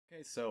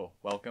Okay, so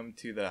welcome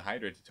to the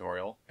Hydra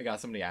tutorial. I got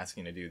somebody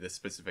asking to do this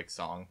specific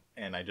song,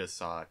 and I just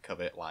saw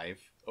Covet live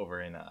over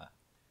in the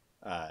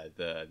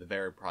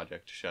Vera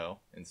Project show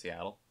in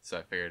Seattle. So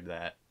I figured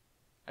that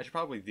I should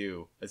probably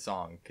do a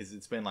song because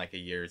it's been like a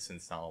year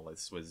since all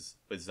this was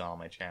on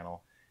my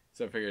channel.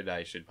 So I figured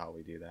I should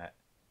probably do that.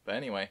 But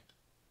anyway,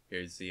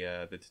 here's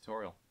the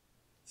tutorial.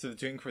 So the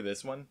tuning for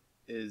this one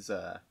is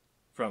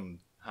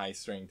from high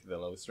string to the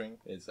low string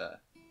is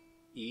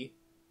E,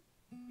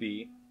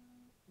 B,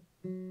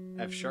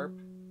 F sharp,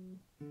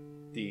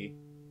 D,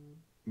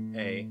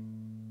 A,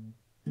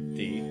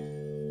 D,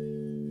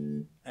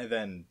 and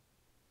then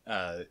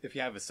if you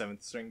have a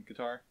 7th string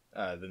guitar,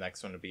 the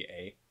next one would be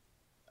A.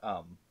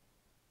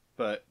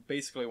 But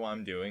basically what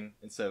I'm doing,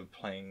 instead of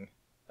playing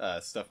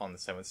stuff on the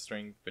 7th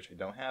string, which I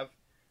don't have,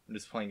 I'm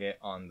just playing it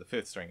on the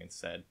 5th string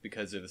instead,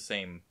 because they're the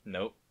same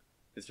note.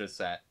 It's just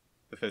that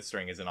the 5th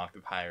string is an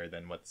octave higher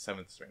than what the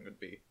 7th string would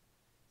be.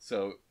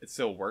 So it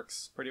still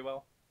works pretty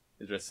well.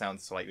 It just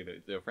sounds slightly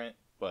different,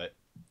 but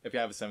if you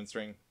have a 7th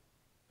string,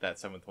 that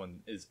 7th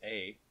one is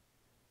A.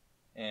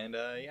 And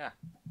yeah.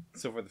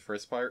 So for the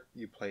first part,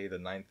 you play the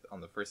 9th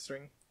on the 1st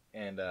string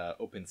and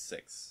open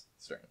 6th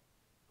string.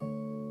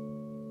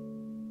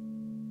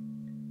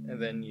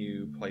 And then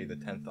you play the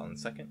 10th on the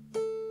 2nd.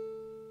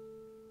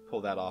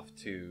 Pull that off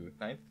to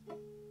 9th.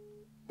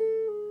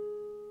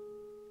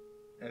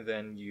 And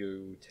then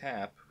you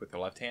tap with the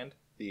left hand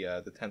the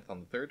 10th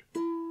on the 3rd.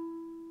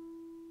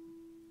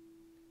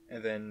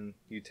 And then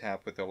you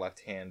tap with the left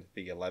hand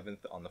the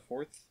 11th on the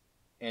 4th,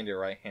 and your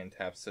right hand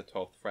taps the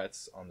 12th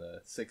frets on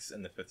the 6th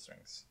and the 5th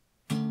strings.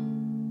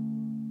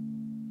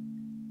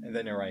 And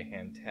then your right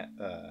hand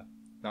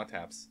not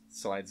taps,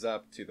 slides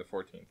up to the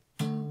 14th.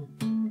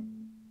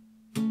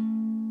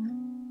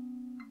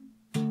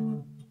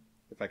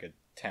 If I could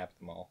tap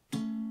them all.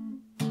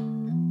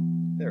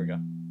 There we go.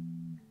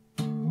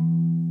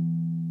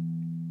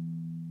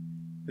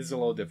 This is a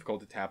little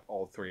difficult to tap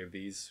all 3 of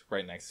these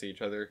right next to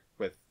each other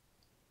with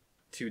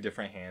 2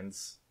 different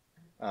hands.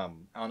 I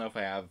don't know if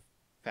I have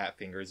fat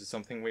fingers or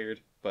something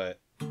weird, but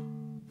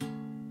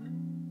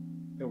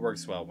it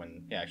works well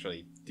when you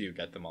actually do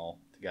get them all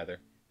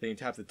together. Then you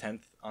tap the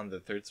 10th on the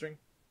 3rd string,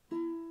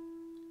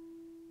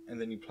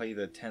 and then you play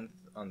the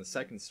 10th on the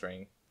 2nd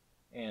string,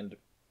 and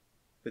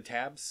the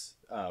tabs,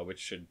 which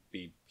should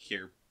be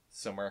here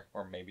somewhere,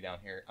 or maybe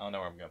down here, I don't know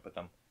where I'm going to put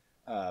them,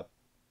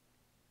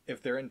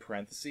 if they're in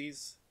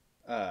parentheses,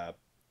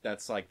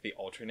 that's like the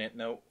alternate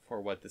note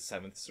for what the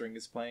 7th string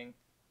is playing.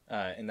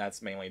 And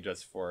that's mainly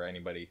just for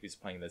anybody who's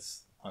playing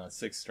this on a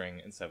 6th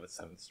string instead of a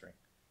 7th string.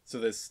 So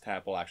this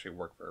tap will actually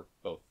work for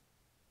both.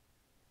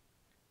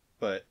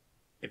 But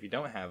if you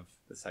don't have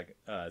the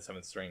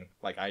 7th string,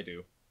 like I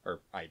do,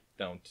 or I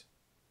don't,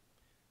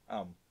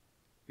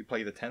 you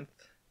play the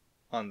 10th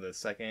on the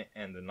 2nd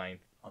and the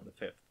 9th on the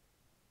 5th.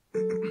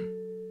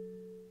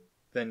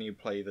 Then you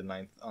play the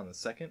 9th on the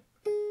 2nd,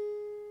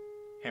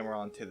 hammer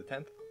on to the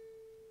 10th,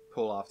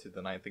 pull off to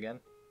the 9th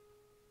again,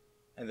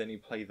 and then you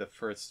play the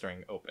 1st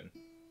string open.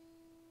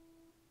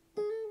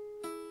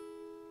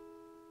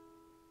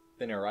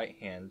 Then your right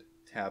hand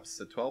taps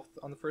the 12th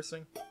on the 1st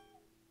string,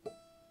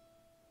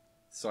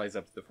 slides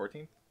up to the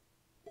 14th,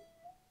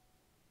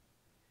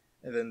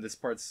 and then this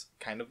part's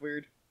kind of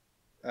weird.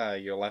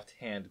 Your left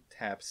hand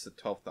taps the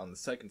 12th on the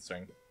 2nd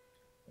string,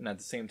 and at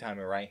the same time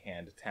your right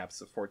hand taps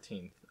the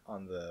 14th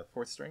on the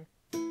 4th string.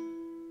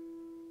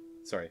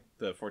 Sorry,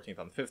 the 14th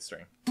on the 5th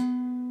string.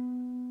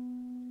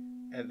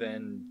 And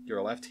then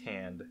your left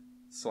hand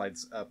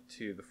slides up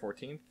to the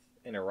 14th,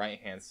 and your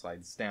right hand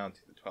slides down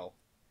to the 12th.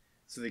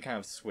 So they kind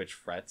of switch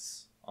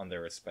frets on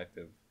their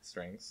respective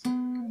strings.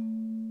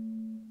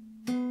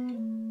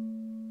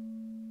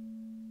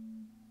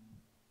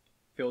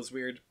 Feels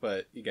weird,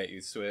 but you get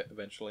used to it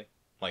eventually,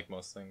 like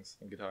most things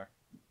in guitar.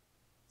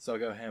 So I'll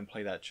go ahead and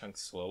play that chunk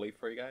slowly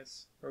for you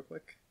guys, real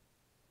quick.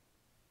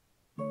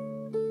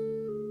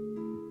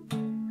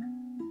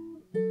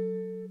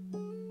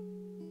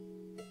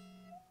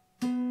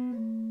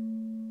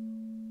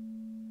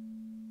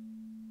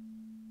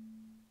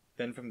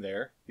 Then from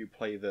there, you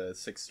play the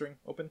 6th string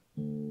open.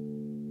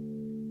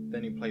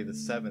 Then you play the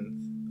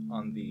 7th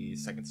on the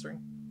 2nd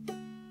string.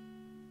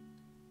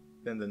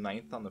 Then the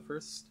 9th on the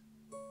 1st.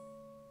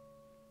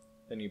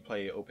 Then you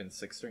play open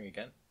 6th string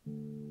again.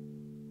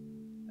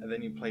 And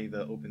then you play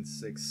the open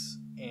 6th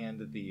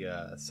and the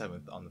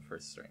 7th on the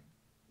 1st string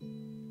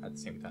at the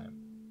same time.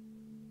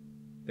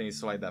 Then you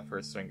slide that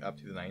 1st string up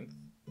to the 9th.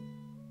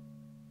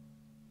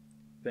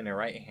 Then your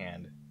right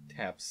hand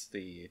taps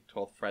the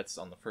 12th frets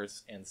on the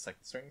 1st and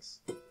 2nd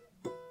strings,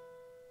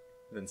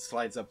 then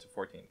slides up to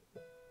 14th.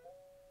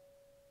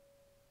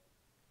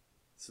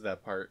 So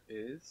that part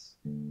is...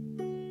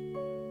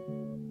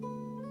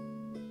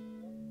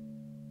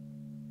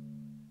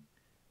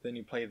 Then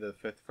you play the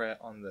 5th fret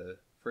on the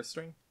 1st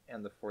string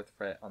and the 4th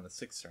fret on the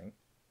 6th string.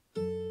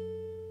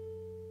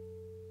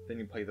 Then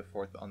you play the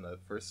 4th on the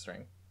 1st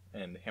string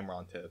and hammer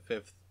on to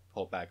 5th,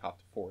 pull back off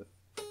to 4th.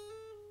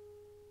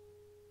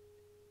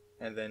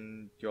 and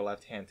then your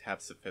left hand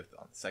taps the fifth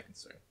on the second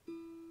string.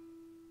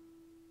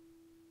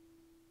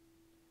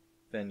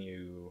 Then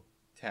you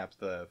tap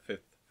the 5th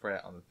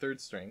fret on the 3rd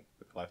string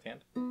with the left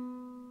hand,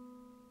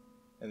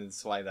 and then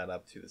slide that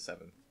up to the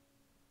 7th.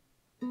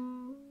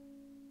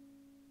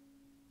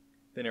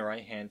 Then your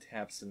right hand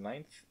taps the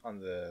 9th on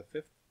the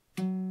 5th,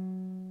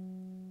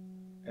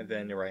 and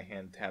then your right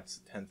hand taps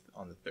the 10th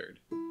on the 3rd.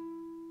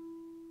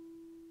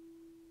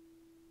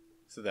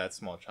 So that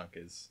small chunk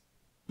is.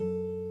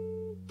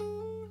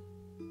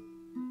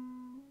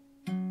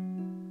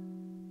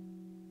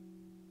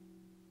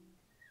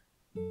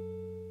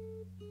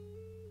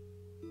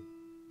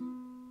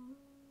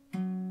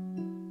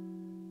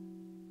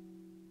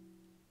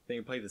 Then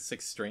you play the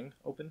 6th string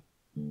open.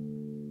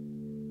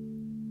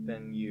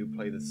 Then you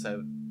play the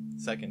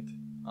 2nd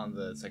on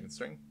the 2nd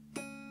string.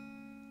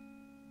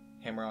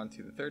 Hammer on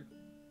to the 3rd.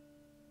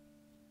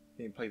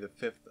 Then you play the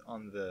 5th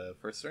on the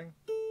 1st string.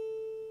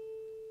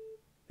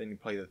 Then you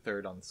play the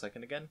 3rd on the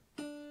 2nd again.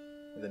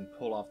 And then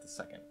pull off the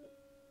 2nd.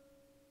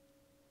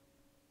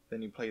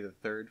 Then you play the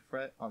 3rd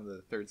fret on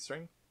the 3rd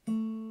string.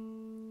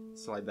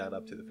 Slide that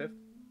up to the 5th.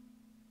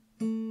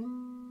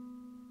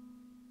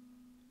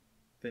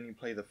 Then you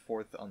play the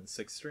 4th on the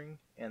 6th string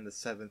and the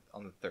 7th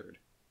on the 3rd.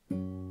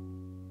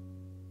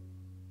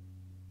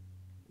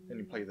 Then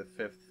you play the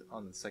 5th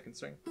on the 2nd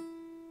string.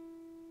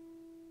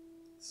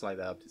 Slide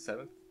that up to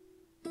 7th.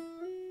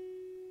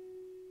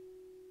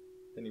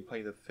 Then you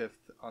play the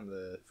 5th on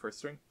the 1st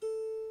string.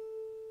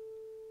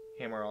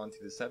 Hammer on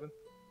to the 7th.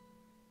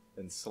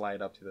 Then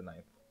slide up to the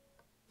 9th.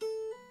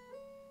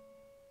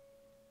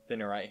 Then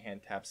your right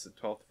hand taps the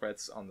 12th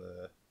frets on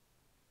the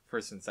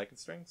 1st and 2nd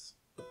strings.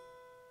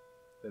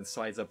 Then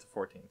slides up to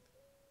 14th.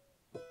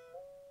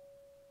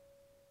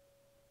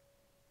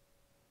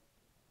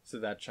 So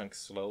that chunk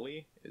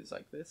slowly is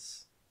like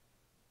this.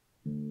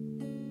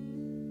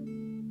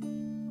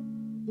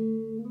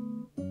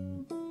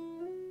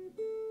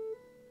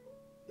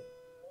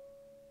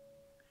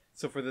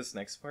 So for this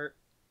next part,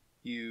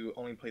 you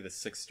only play the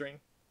 6th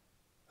string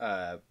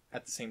at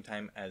the same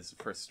time as the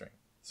 1st string.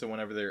 So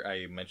whenever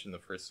I mention the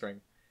 1st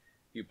string,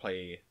 you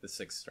play the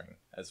 6th string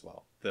as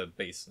well, the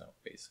bass note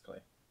basically,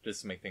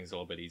 just to make things a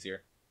little bit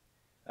easier.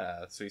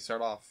 So you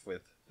start off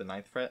with the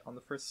 9th fret on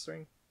the 1st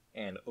string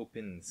and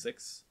open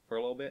 6 for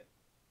a little bit.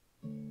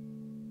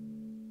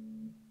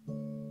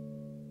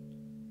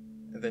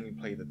 And then you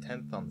play the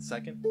 10th on the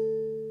 2nd,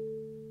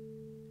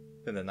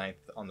 then the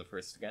 9th on the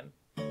 1st again,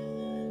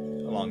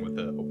 along with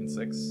the open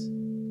 6,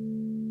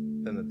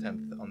 then the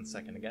 10th on the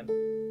 2nd again,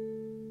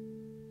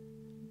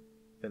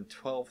 then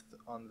 12th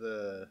on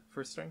the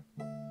 1st string,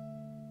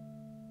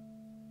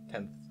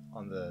 10th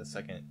on the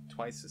 2nd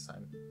twice this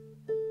time,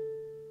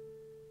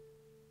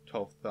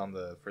 12th on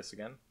the 1st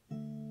again,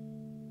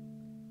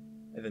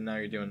 and then now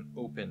you're doing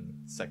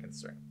open 2nd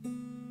string.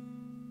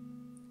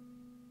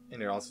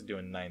 And you're also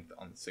doing 9th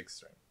on the 6th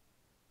string.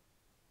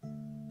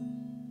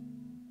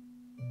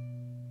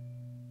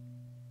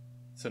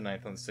 So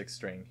 9th on the 6th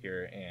string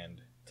here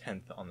and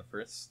 10th on the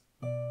 1st.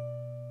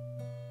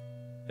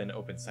 Then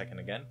open 2nd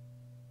again.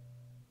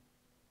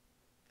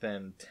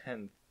 Then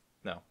 10th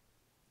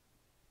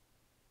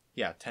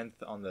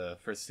on the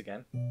 1st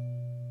again.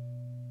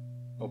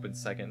 Open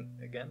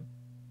 2nd again.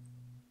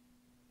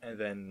 And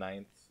then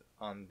 9th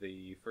on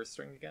the 1st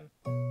string again.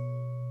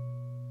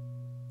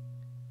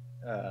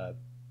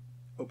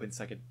 Open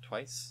 2nd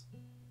twice.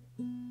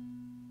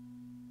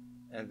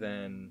 And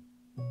then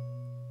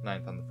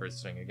 9th on the 1st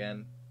string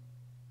again.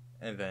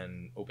 And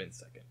then open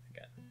 2nd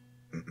again.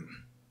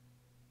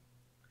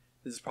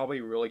 This is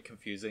probably really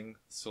confusing.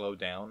 Slow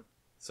down.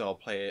 So I'll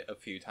play it a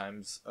few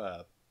times,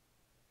 kind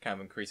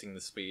of increasing the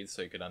speed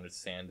so you could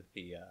understand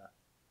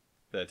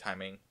the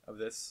timing of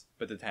this.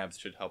 But the tabs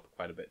should help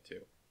quite a bit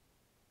too.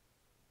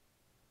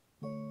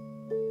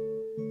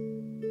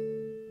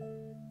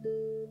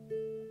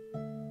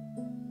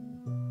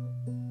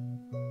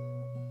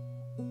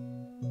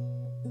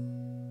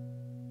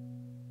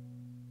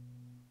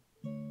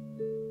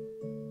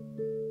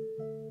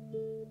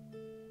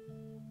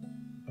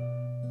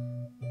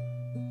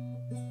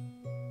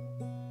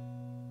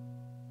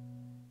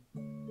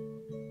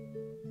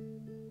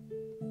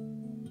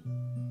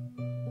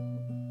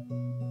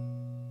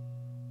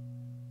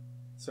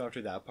 So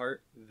after that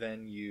part,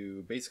 then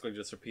you basically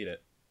just repeat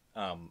it.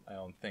 I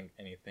don't think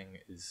anything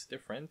is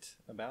different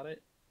about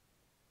it.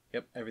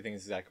 Yep, everything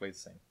is exactly the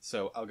same.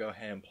 So I'll go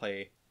ahead and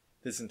play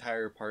this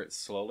entire part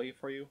slowly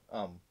for you.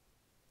 I'll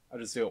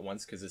just do it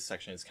once because this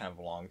section is kind of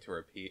long to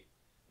repeat,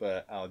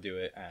 but I'll do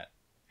it at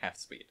half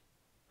speed,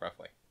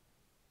 roughly.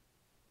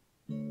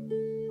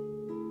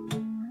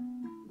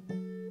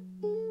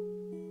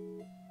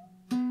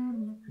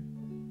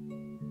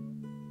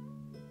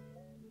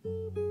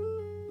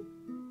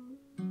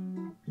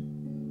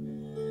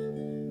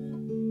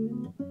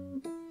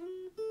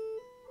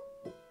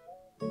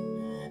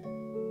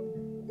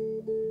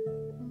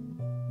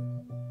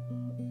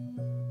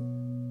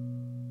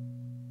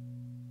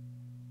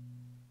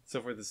 So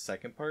for the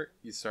second part,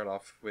 you start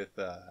off with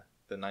the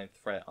 9th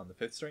fret on the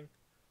 5th string,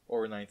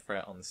 or 9th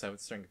fret on the 7th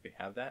string if you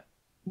have that.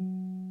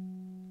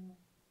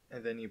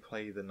 And then you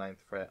play the 9th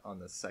fret on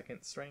the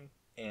 2nd string,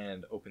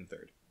 and open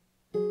third.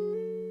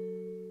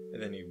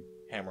 And then you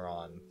hammer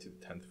on to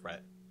the 10th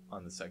fret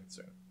on the second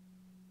string.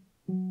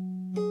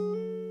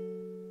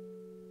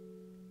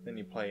 Then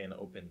you play an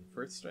open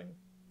first string.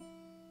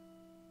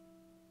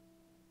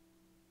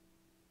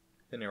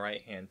 Then your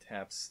right hand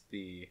taps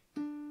the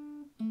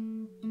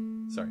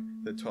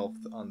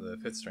 12th on the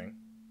 5th string.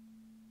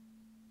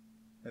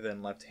 And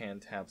then left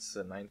hand taps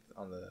the 9th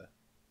on the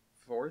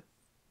 4th.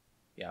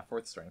 Yeah,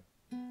 4th string.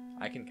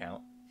 I can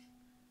count.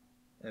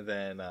 And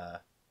then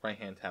right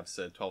hand taps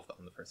the 12th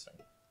on the 1st string.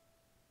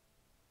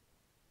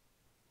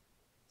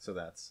 So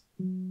that's.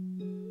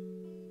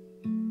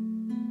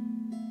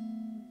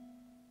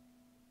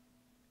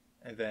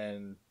 And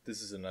then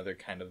this is another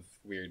kind of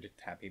weird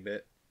tappy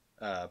bit.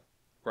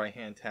 Right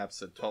hand taps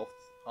the 12th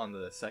on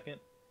the 2nd,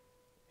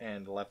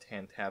 and left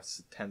hand taps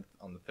the 10th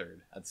on the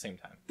 3rd at the same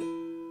time.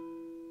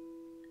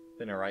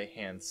 Then your right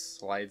hand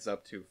slides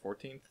up to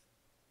 14th,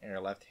 and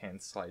your left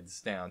hand slides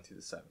down to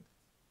the 7th.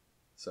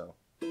 So.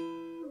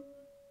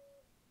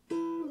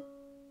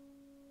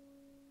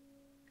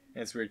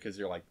 And it's weird because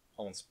you're like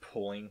almost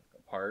pulling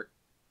apart.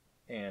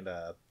 And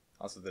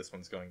also this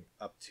one's going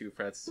up 2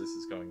 frets, this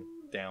is going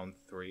down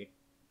 3.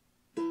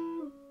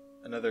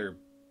 Another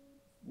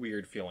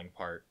weird feeling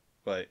part,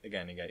 but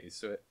again, you get used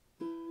to it.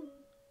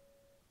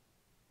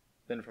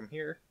 Then from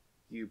here,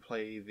 you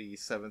play the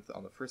 7th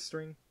on the 1st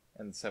string,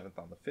 and the 7th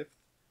on the 5th,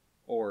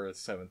 or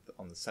 7th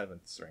on the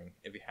 7th string,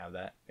 if you have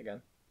that,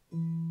 again.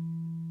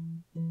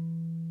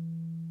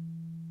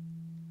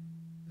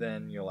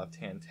 Then your left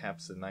hand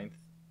taps the 7th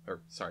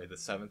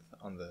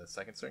on the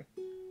 2nd string,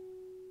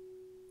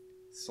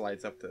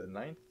 slides up to the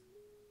 9th,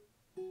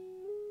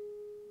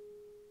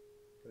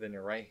 and then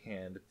your right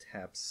hand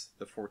taps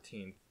the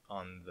 14th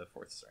on the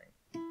 4th string.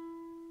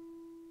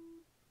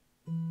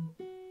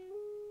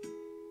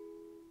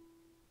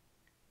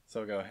 So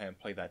I'll go ahead and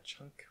play that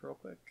chunk real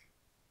quick.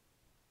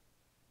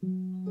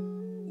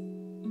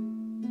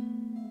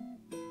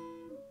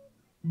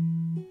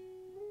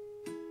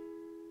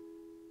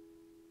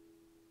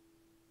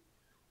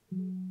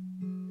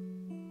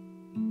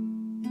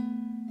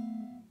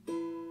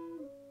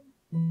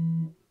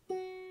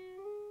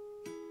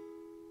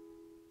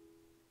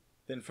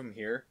 Then from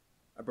here,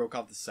 I broke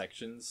off the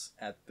sections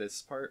at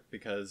this part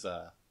because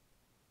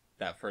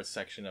that first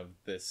section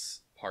of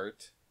this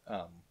part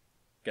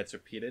gets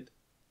repeated,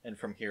 and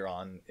from here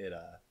on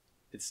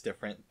it's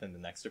different than the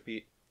next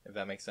repeat, if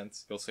that makes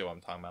sense. You'll see what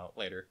I'm talking about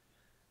later.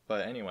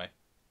 But anyway,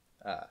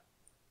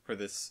 for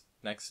this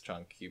next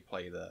chunk, you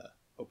play the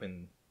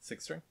open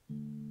 6th string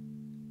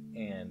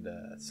and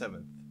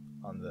 7th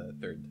on the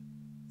 3rd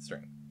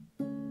string.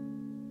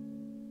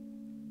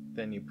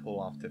 Then you pull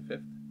off to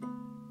 5th.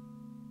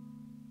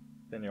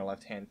 Then your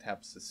left hand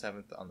taps the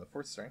 7th on the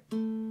 4th string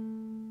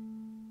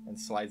and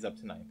slides up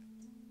to 9th.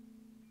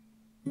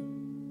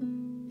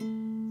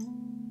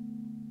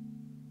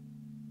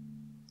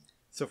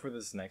 So for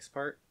this next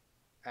part,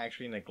 I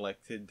actually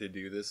neglected to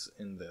do this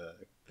in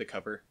the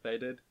cover that I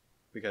did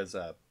because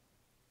I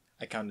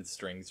counted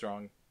strings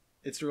wrong.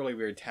 It's really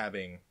weird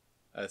tabbing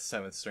a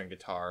 7th string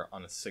guitar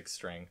on a 6th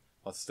string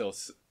while still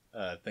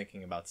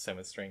thinking about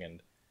 7th string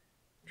and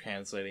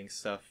translating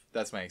stuff.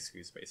 That's my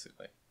excuse,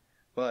 basically.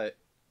 But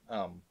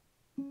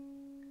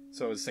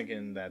so I was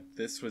thinking that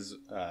this was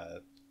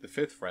the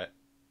 5th fret,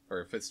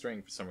 or 5th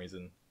string for some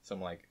reason, so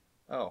I'm like,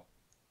 oh,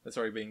 that's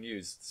already being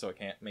used, so I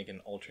can't make an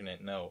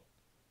alternate note.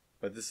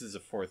 But this is a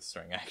 4th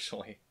string,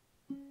 actually.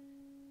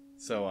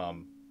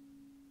 So,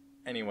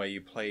 anyway, you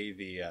play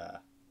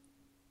the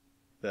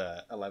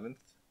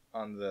 11th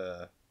on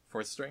the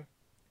 4th string,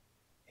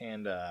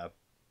 and the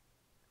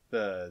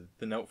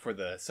note for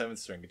the 7th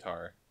string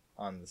guitar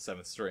on the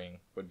 7th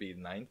string would be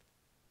the 9th.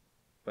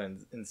 But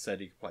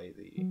instead you can play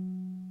the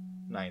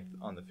 9th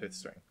on the 5th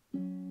string.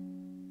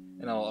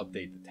 And I'll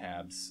update the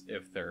tabs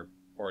if they're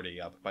already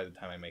up by the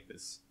time I make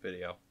this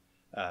video,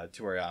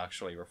 to where I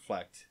actually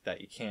reflect that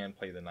you can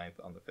play the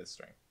 9th on the 5th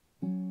string.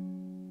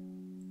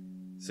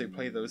 So you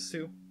play those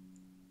two,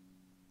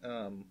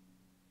 and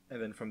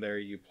then from there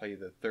you play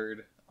the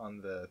 3rd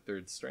on the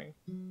 3rd string,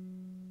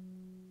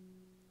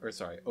 or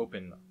sorry,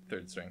 open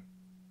 3rd string,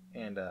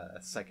 and a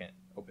 2nd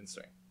open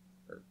string,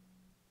 or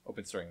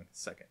open string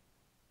 2nd.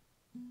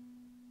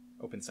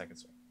 Open 2nd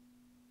string.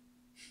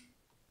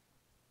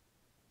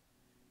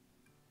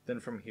 Then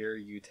from here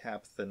you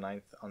tap the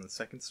 9th on the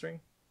 2nd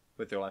string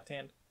with your left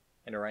hand,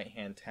 and your right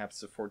hand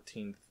taps the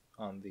 14th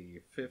on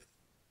the 5th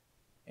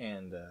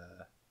and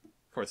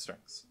 4th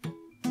strings.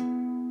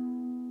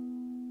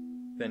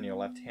 Then your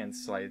left hand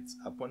slides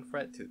up 1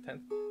 fret to the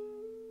 10th,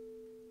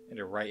 and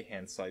your right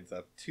hand slides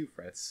up 2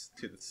 frets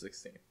to the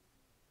 16th.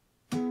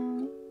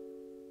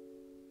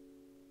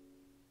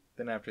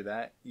 Then after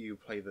that, you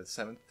play the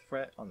 7th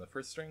fret on the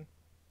 1st string,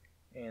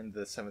 and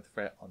the 7th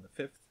fret on the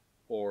 5th,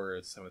 or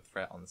 7th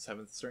fret on the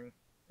 7th string,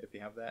 if you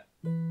have that.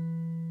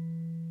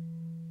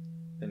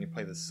 Then you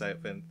play the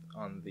 7th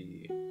on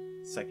the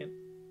 2nd,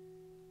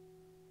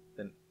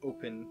 then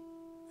open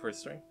 1st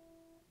string.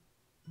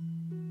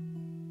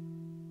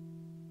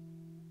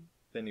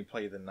 Then you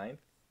play the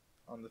 9th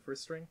on the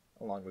first string,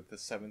 along with the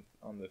 7th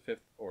on the 5th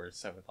or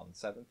 7th on the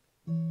 7th.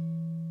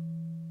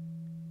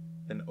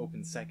 Then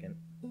open 2nd,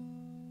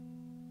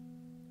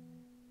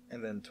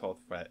 and then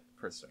 12th fret,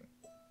 1st string.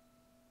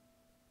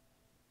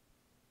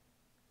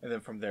 And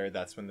then from there,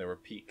 that's when the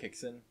repeat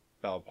kicks in.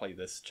 But I'll play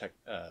this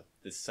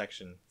this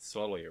section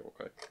slowly real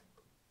quick.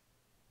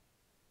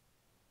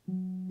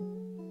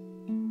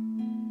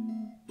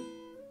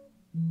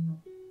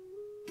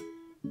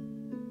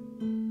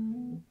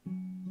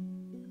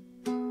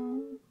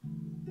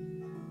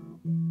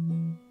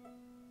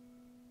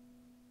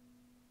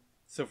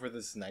 So for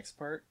this next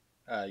part,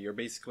 you're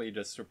basically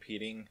just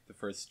repeating the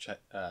first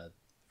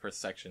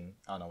section.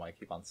 I don't know why I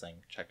keep on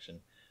saying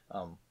section.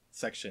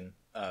 Section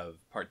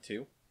of part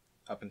 2,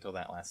 up until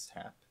that last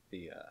half.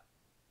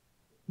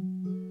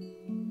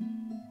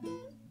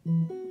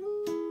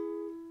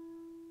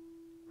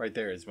 Right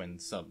there is when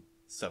some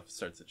stuff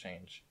starts to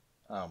change.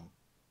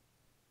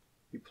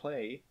 You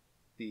play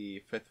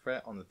the 5th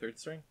fret on the 3rd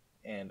string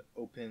and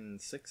open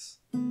 6.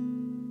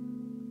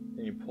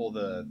 Then you pull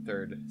the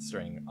 3rd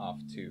string off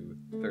to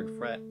 3rd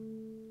fret,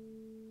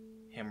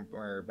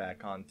 hammer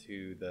back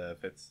onto the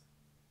 5th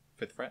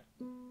fret,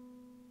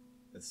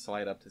 and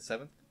slide up to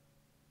 7th.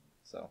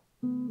 So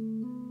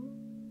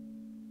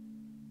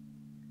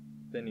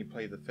then you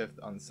play the 5th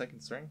on the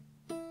 2nd string,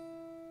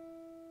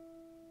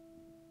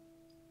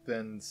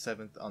 then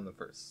 7th on the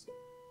 1st.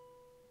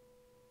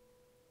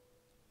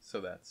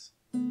 So that's.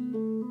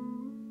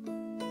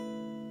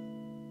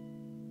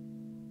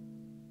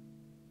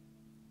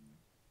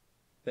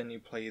 Then you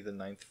play the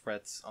 9th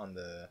frets on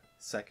the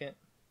 2nd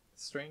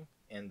string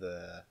and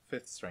the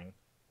 5th string,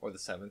 or the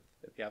 7th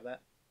if you have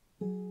that.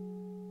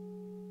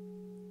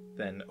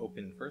 Then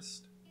open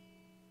 1st.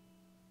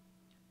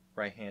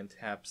 Right hand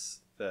taps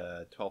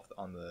the 12th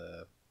on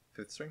the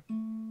 5th string.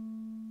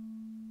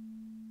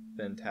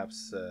 Then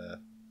taps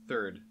the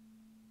 3rd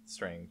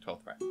string,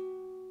 12th fret.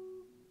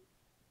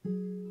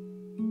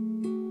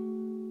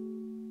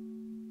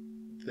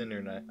 Then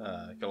your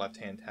left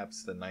hand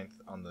taps the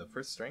 9th on the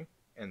 1st string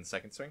and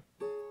 2nd string.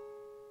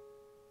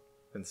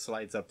 Then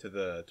slides up to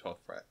the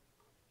 12th fret.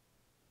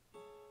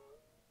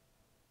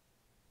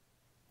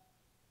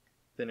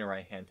 Then your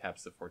right hand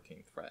taps the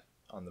 14th fret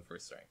on the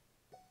 1st string.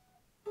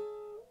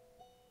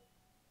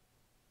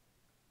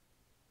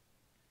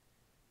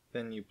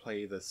 Then you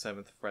play the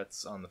 7th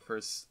frets on the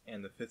 1st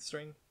and the 5th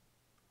string,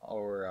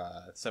 or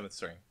 7th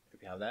string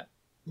if you have that.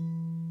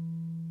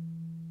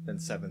 Then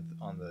 7th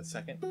on the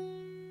 2nd,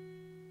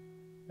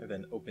 and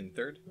then open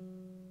 3rd.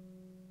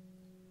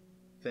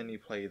 Then you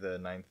play the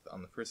 9th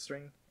on the 1st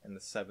string and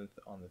the 7th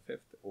on the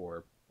 5th,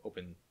 or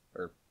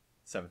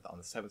 7th on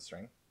the 7th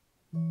string.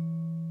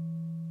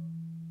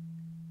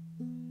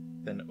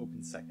 Then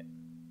open 2nd.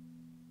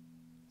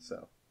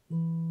 So.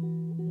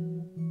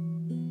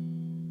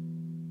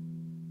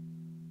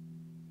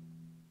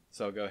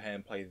 So I'll go ahead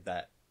and play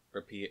that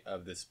repeat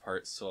of this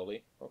part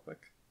slowly, real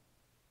quick.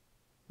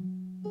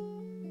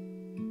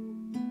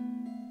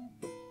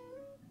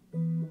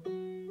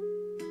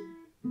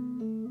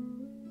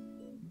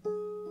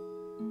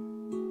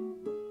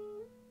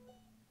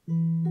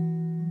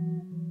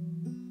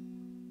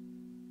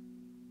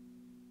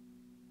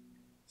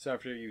 So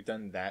after you've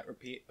done that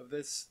repeat of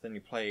this, then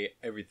you play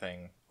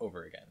everything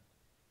over again.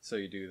 So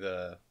you do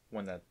the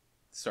one that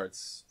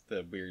starts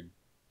the weird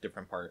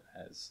different part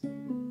as.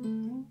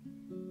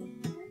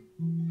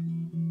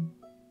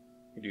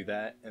 You do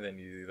that, and then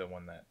you do the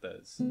one that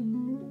does.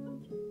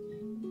 And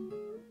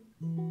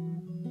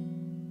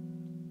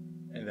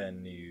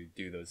then you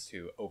do those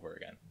two over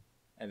again.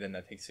 And then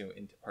that takes you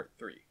into part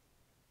 3.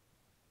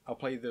 I'll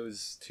play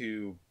those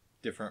two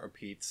different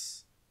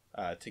repeats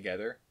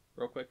together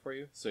real quick for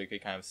you, so you can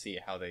kind of see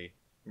how they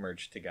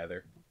merge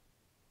together.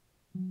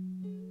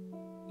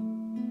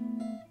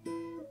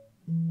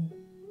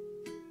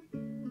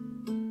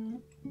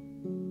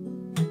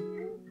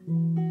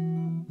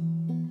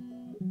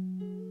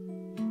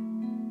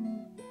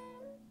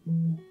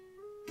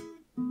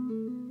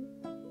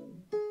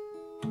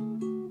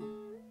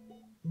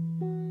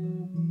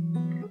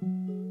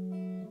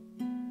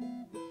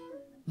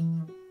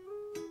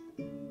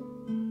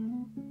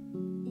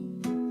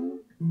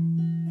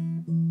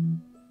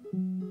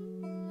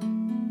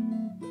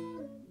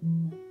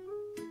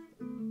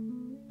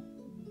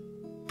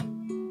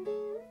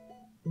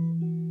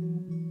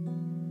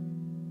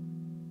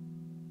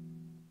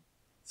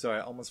 So I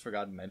almost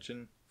forgot to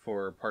mention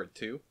for part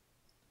 2,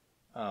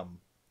 when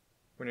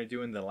you're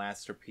doing the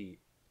last repeat,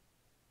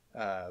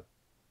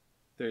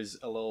 there's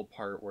a little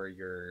part where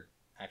you're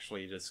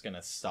actually just going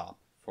to stop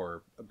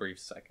for a brief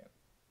second.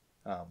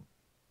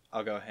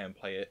 I'll go ahead and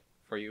play it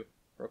for you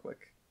real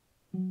quick.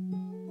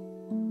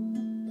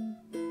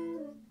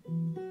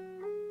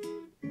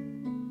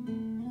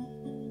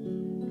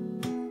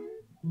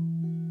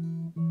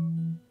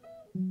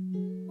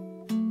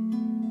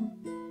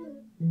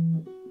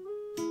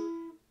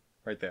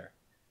 Right there.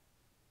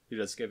 You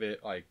just give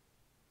it like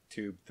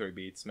 2-3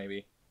 beats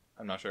maybe.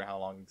 I'm not sure how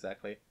long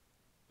exactly.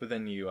 but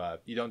then you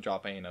don't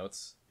drop any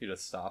notes. You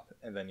just stop,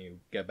 and then you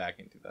get back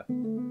into the,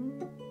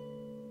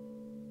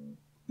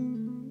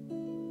 and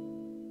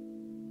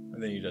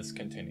then you just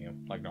continue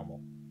like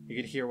normal. You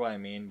could hear what I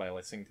mean by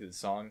listening to the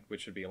song,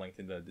 which should be linked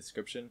in the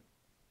description.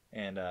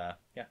 And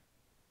yeah,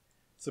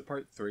 so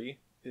part 3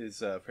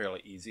 is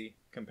fairly easy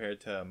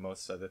compared to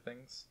most other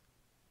things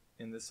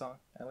in this song,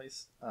 at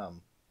least.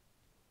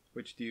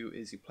 What you do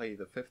is you play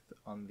the 5th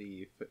on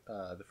the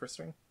 1st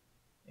string,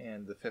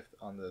 and the 5th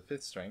on the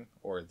 5th string,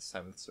 or the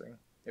 7th string,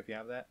 if you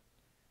have that.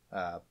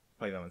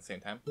 Play them at the same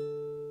time.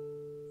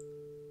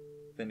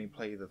 Then you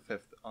play the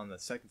 5th on the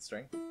 2nd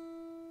string,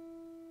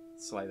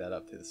 slide that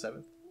up to the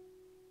 7th,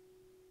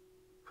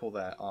 pull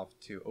that off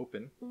to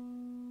open,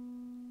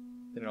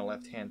 then your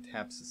left hand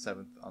taps the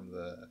 7th on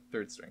the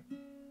 3rd string,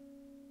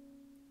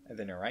 and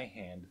then your right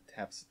hand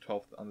taps the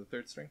 12th on the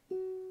 3rd string,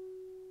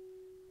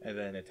 and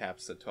then it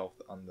taps the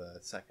 12th on the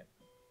 2nd.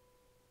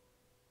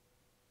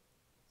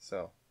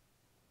 So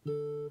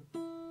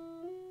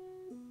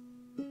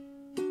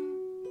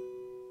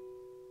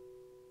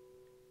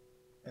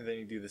and then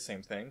you do the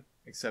same thing,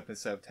 except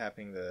instead of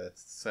tapping the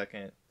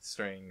 2nd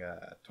string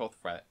 12th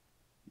fret,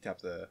 you tap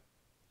the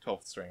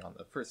 12th string on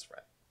the 1st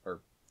fret,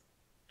 or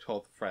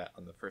 12th fret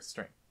on the 1st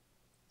string.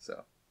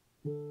 So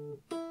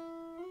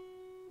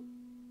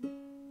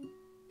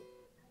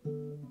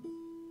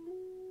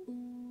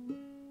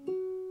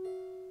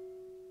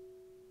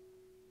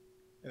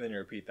and then you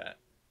repeat that.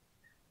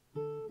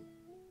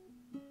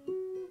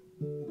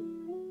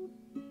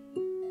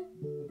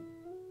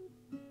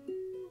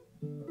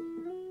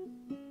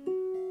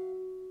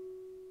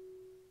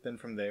 Then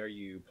from there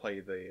you play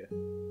the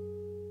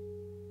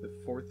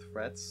 4th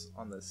frets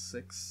on the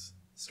 6th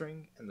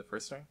string and the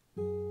 1st string.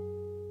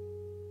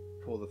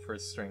 Pull the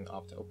 1st string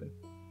off to open.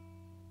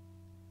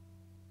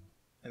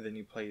 And then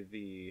you play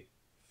the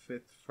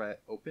 5th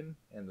fret open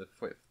and the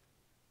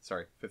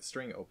 5th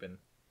string open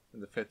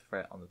and the 5th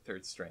fret on the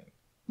 3rd string.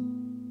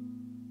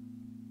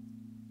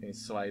 And you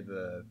slide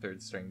the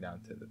 3rd string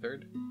down to the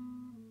 3rd.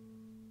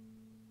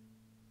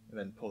 And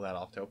then pull that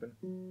off to open.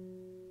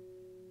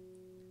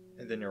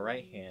 And then your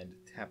right hand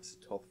taps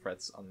the 12th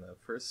frets on the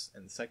 1st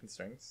and the 2nd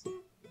strings,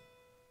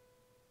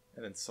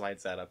 and then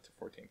slides that up to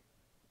 14.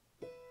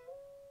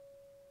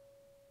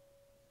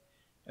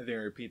 And then you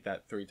repeat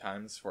that 3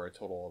 times for a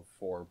total of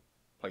 4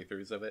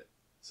 playthroughs of it.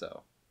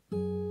 So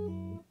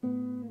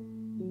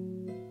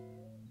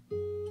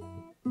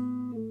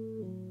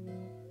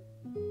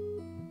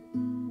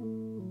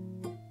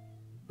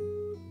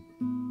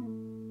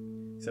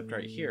except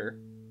right here,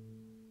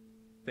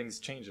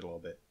 things change a little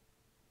bit.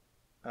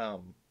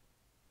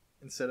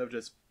 Instead of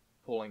just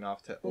pulling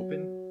off to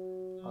open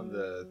on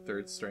the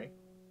 3rd string,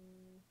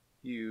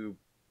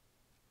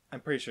 I'm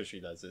pretty sure she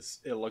does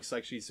this. It looks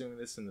like she's doing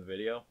this in the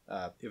video,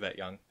 Yvette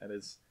Young, that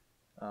is,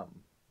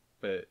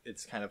 but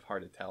it's kind of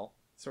hard to tell,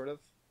 sort of.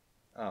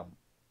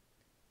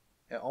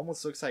 It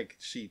almost looks like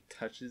she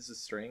touches the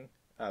string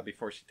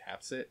before she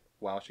taps it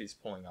while she's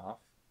pulling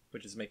off,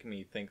 which is making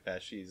me think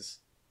that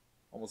she's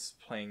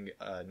almost playing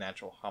a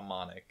natural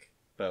harmonic,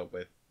 but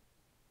with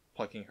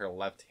plucking her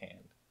left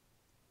hand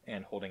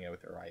and holding it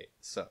with her right.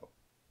 So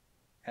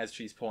as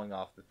she's pulling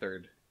off the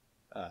 3rd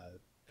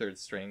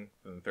string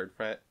from the 3rd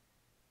fret,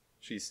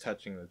 she's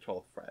touching the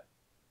 12th fret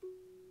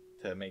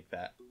to make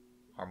that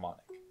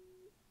harmonic,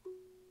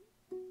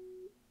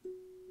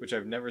 which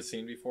I've never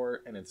seen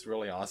before, and it's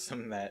really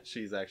awesome that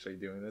she's actually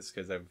doing this,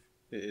 because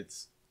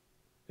it's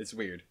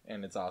weird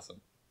and it's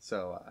awesome.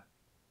 So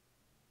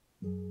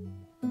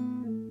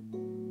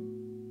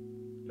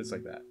just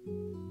like that.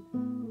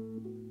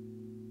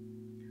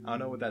 I don't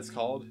know what that's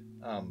called.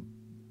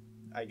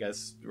 I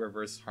guess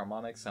reverse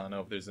harmonics. I don't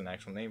know if there's an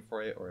actual name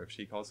for it or if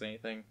she calls it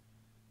anything,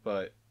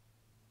 but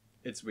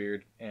it's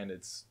weird and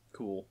it's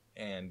cool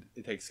and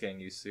it takes getting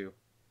used to,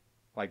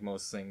 like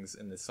most things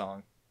in this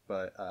song.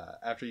 But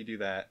after you do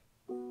that,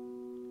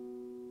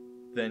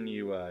 then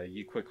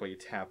you quickly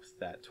tap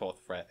that 12th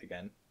fret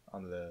again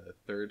on the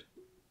 3rd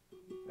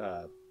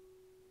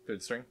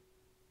string,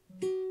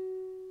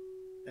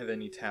 and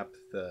then you tap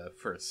the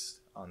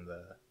 12th on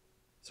the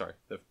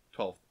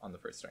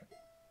 1st string.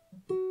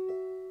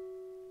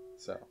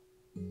 So,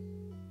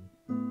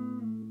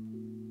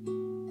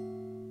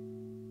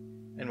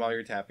 and while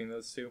you're tapping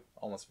those two,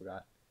 almost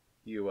forgot,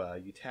 you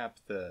tap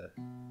the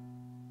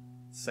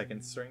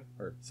 2nd string,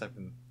 or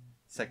 2nd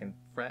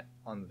fret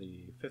on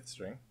the 5th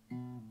string,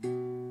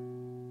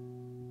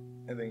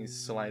 and then you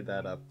slide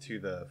that up to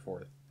the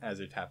 4th as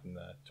you're tapping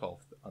the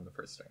 12th on the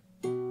 1st string.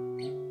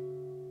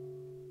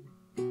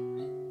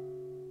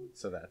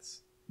 So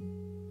that's.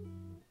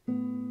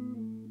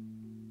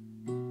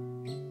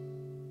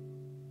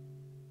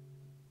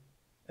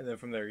 And then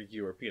from there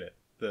you repeat it,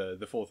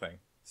 the full thing.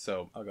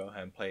 So I'll go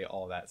ahead and play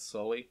all that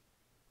slowly.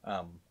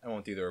 I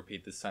won't do the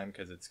repeat this time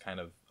because it's kind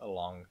of a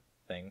long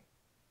thing.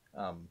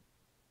 But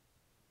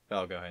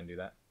I'll go ahead and do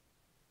that.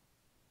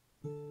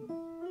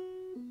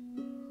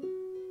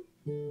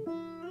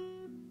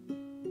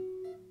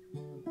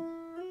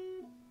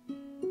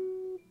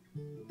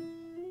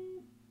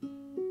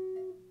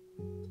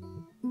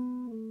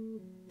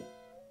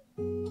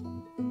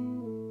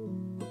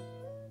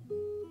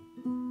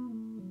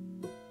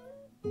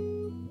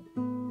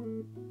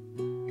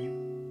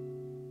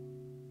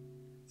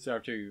 So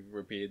after you've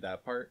repeated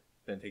that part,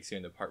 then it takes you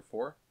into part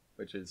 4,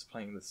 which is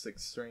playing the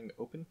 6th string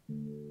open.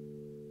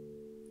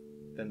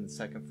 Then the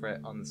 2nd fret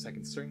on the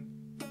 2nd string,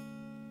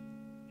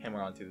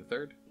 hammer onto the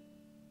 3rd,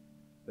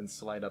 then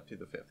slide up to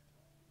the 5th.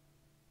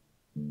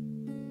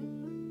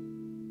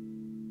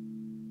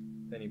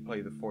 Then you play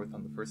the 4th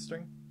on the 1st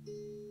string.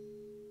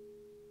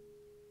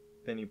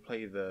 Then you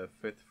play the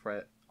 5th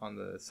fret on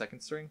the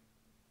 2nd string,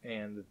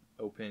 and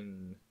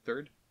open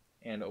 3rd,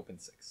 and open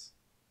 6th.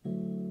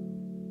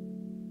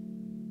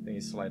 Then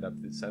you slide up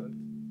to the 7th,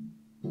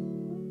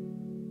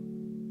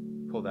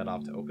 pull that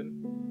off to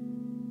open,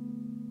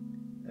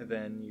 and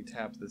then you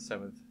tap the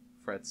 7th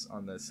frets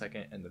on the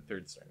 2nd and the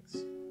 3rd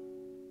strings.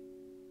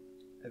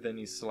 And then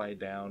you slide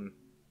down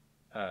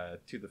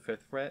to the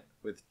 5th fret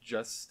with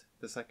just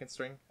the 2nd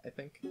string, I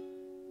think.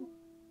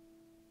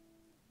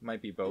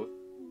 Might be both.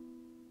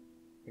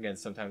 Again,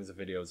 sometimes the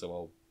video is a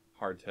little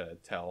hard to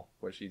tell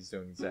what she's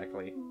doing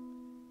exactly.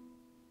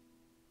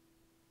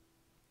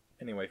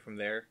 Anyway, from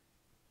there,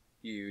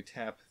 you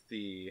tap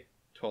the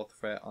 12th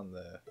fret on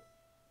the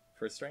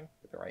 1st string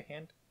with the right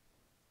hand,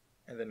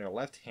 and then your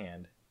left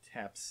hand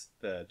taps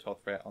the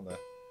 12th fret on the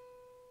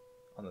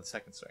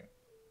 2nd string,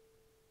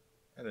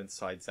 and then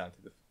slides down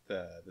to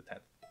the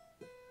 10th.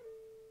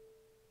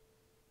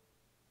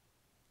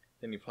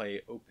 Then you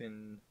play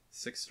open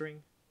 6th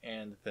string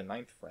and the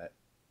 9th fret,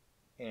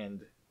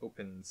 and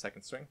open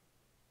 2nd string,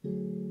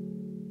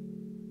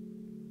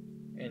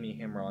 and you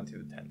hammer onto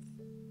the 10th.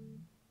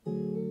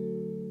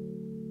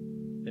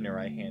 Then your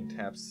right hand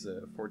taps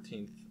the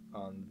 14th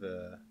on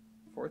the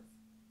 4th,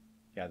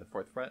 the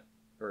 4th fret,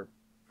 or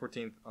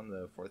 14th on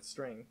the 4th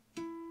string,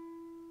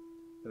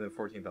 and then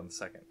 14th on the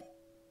 2nd.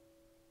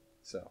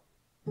 So,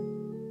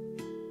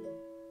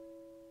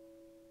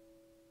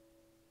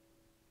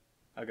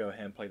 I'll go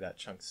ahead and play that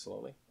chunk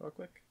slowly, real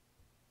quick.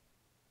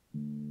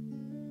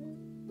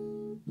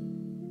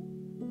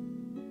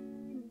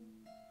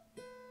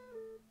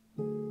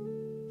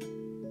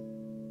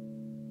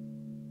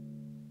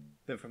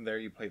 Then from there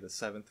you play the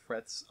 7th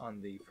frets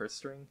on the 1st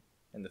string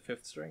and the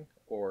 5th string,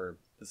 or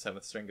the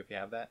 7th string if you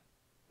have that.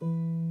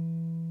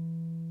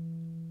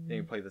 Then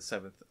you play the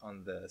 7th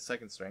on the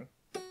 2nd string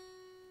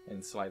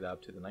and slide that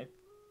up to the 9th.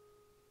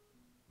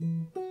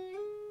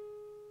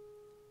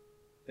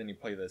 Then you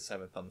play the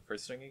 7th on the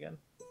 1st string again.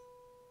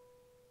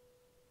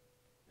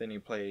 Then you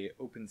play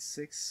open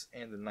 6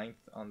 and the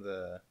 9th on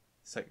the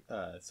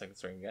 2nd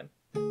string again.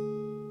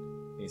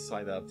 And you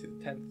slide that up to the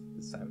 10th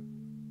this time.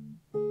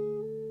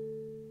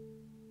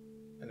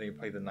 And then you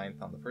play the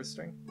 9th on the 1st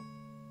string.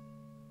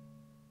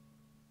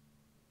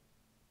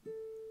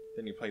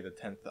 Then you play the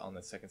 10th on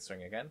the 2nd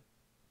string again.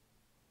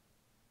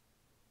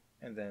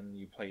 And then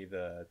you play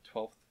the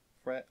 12th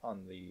fret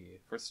on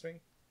the 1st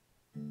string.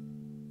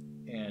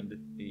 And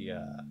the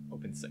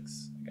open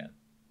 6 again.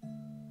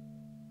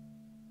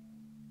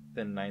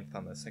 Then 9th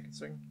on the 2nd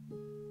string.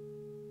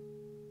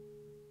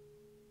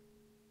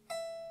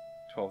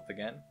 12th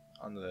again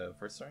on the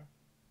 1st string.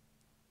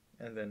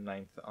 And then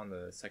 9th on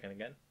the 2nd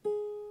again.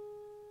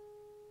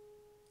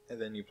 And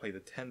then you play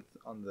the 10th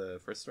on the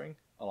 1st string,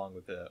 along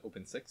with the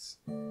open 6.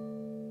 And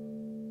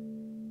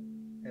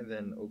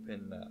then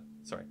open,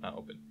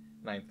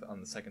 9th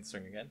on the 2nd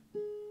string again.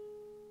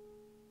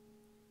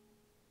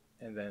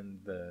 And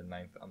then the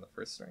 9th on the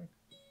 1st string.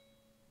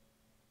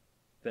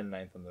 Then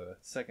 9th on the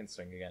 2nd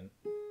string again.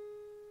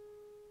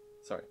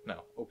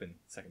 Open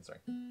 2nd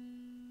string.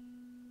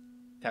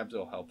 Tabs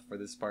will help for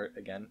this part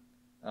again.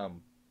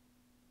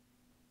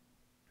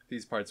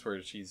 These parts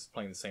where she's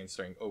playing the same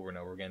string over and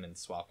over again and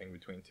swapping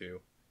between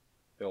two,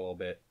 they're a little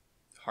bit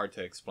hard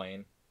to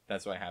explain.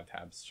 That's why I have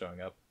tabs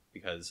showing up,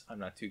 because I'm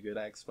not too good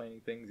at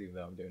explaining things, even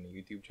though I'm doing a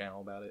YouTube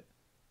channel about it.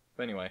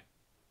 But anyway,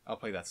 I'll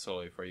play that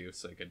slowly for you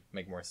so you could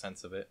make more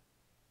sense of it.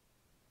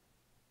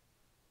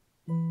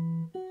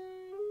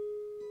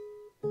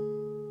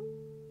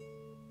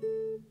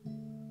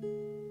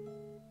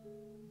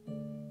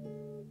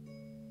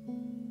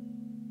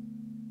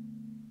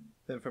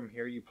 Then from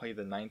here you play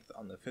the 9th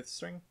on the 5th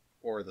string,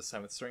 or the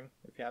 7th string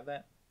if you have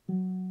that.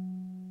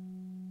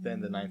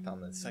 Then the 9th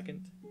on the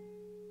 2nd.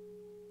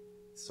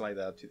 Slide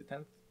that up to the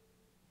 10th.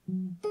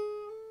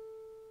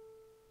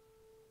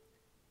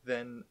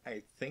 Then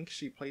I think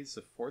she plays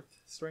the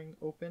 4th string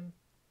open,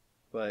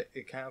 but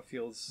it kind of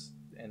feels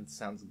and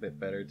sounds a bit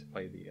better to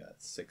play the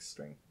 6th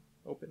string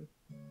open.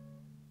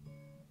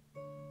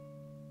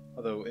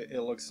 Although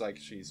it looks like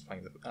she's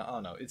playing the... I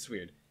don't know, it's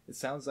weird. It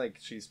sounds like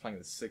she's playing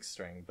the 6th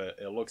string, but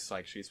it looks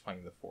like she's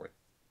playing the 4th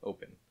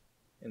open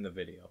in the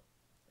video.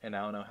 And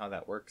I don't know how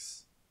that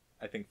works.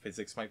 I think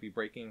physics might be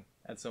breaking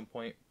at some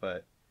point,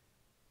 but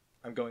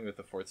I'm going with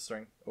the 4th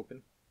string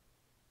open.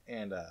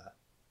 And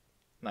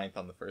 9th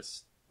on the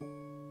 1st.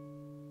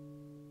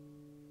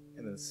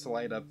 And then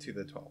slide up to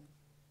the 12th.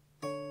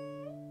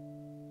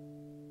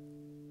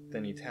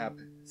 Then you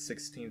tap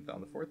 16th on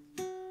the 4th.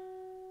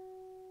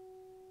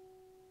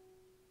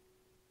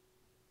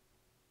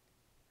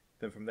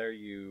 Then from there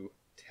you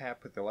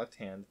tap with the left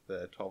hand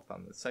the 12th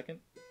on the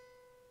 2nd.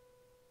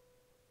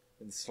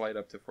 Then slide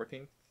up to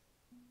 14th.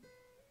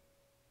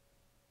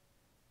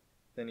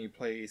 Then you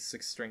play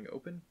 6th string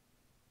open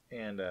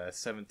and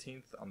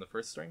 17th on the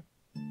 1st string.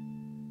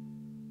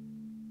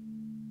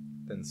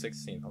 Then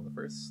 16th on the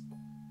 1st,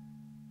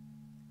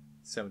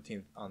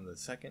 17th on the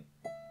 2nd.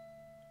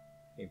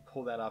 You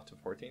pull that off to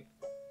 14th.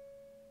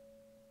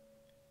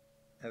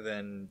 And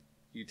then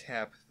you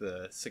tap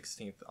the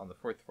 16th on the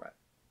 4th fret,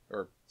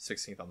 or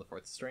 16th on the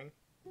 4th string.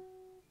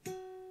 Then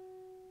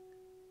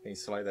you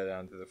slide that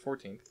down to the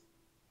 14th.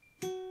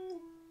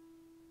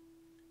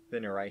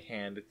 Then your right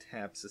hand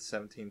taps the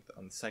 17th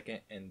on the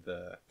 2nd and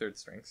the 3rd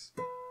strings,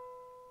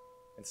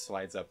 and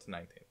slides up to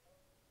 19th.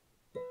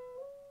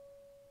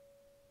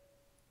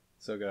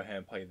 So go ahead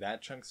and play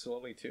that chunk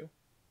slowly too.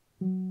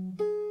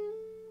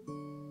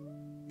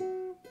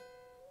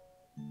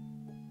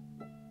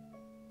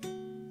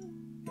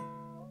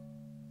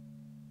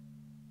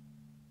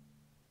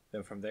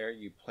 Then from there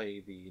you play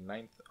the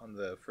 9th on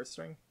the 1st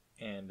string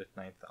and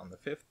 9th on the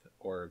 5th,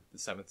 or the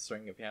 7th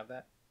string if you have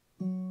that.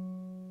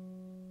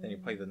 Then you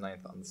play the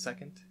 9th on the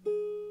 2nd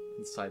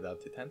and slide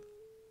up to 10th.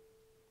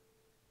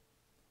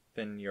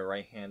 Then your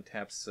right hand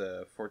taps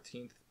the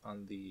 14th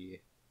on the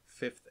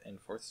 5th and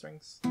 4th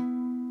strings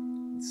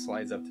and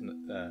slides up to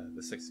the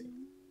 16th.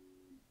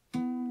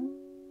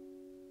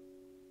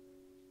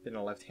 Then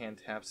your left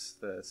hand taps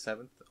the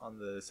 7th on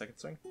the 2nd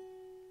string.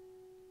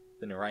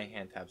 Then your right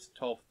hand taps the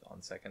 12th on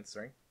the 2nd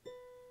string.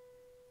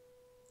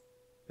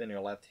 Then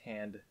your left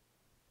hand,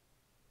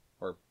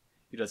 or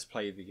you just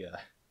play the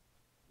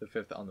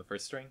 5th on the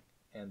 1st string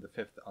and the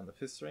 5th on the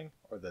 5th string,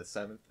 or the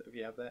 7th if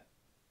you have that.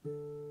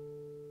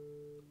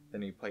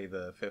 Then you play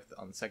the 5th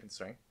on the 2nd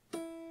string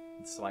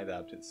and slide that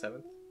up to the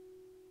 7th.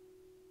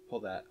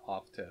 Pull that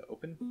off to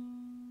open.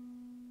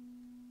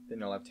 Then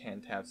your left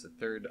hand taps the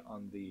 3rd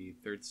on the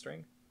 3rd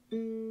string.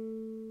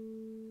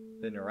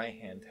 Then your right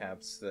hand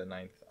taps the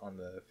 9th on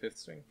the 5th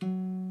string,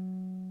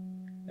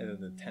 and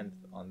then the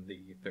 10th on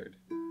the 3rd.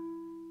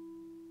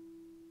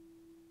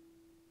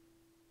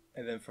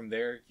 And then from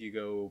there you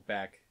go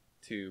back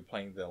to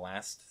playing the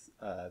last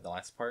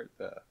part,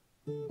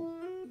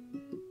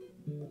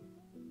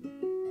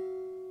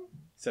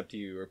 except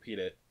you repeat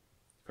it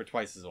for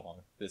twice as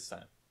long this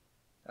time.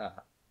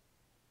 But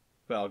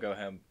I'll go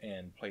ahead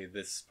and play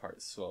this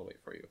part slowly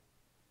for you.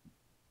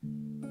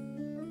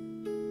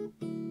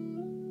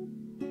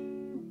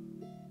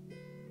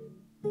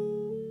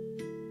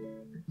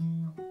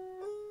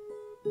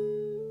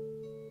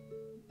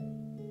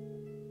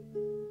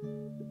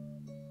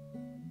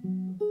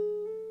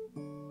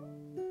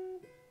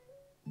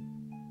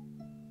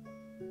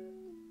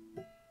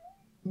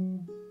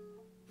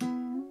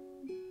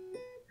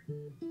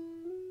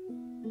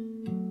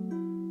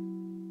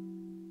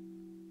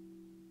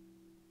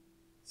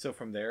 So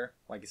from there,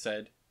 like I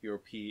said, you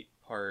repeat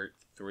part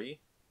 3,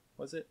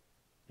 was it?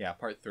 Yeah,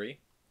 part 3,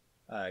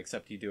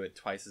 except you do it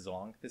twice as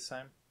long this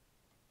time.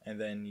 And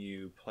then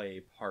you play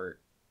part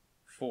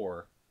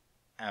 4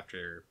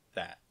 after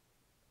that.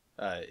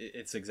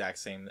 It's the exact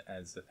same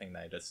as the thing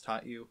that I just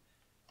taught you,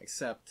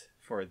 except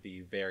for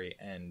the very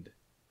end.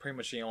 Pretty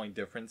much the only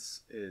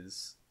difference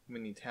is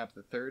when you tap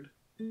the 3rd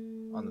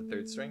on the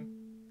 3rd string,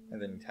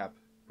 and then you tap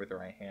with the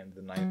right hand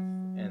the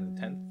 9th and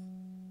the 10th,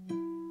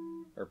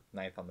 or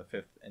 9th on the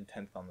 5th and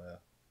 10th on the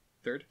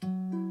 3rd.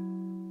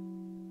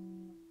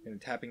 And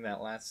tapping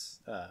that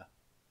last, the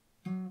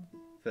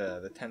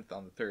 10th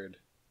on the 3rd,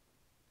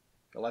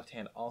 the left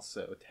hand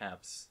also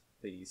taps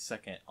the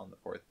 2nd on the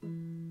 4th.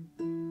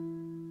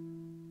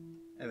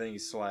 And then you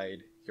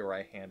slide your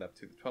right hand up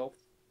to the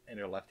 12th and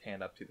your left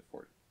hand up to the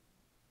 4th.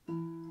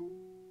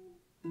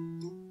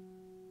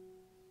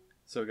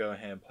 So go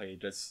ahead and play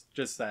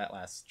just that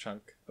last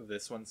chunk of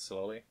this one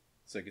slowly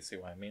so you can see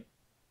what I mean.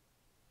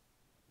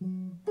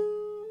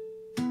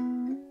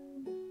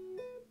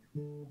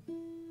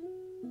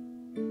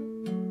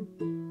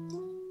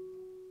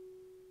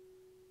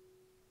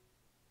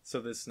 So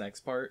this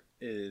next part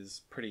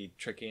is pretty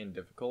tricky and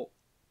difficult,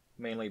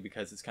 mainly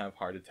because it's kind of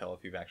hard to tell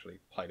if you've actually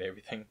played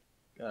everything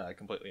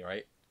completely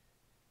right,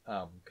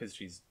 because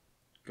she's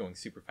going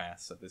super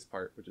fast at this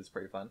part, which is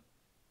pretty fun.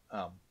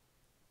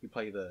 You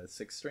play the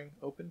 6th string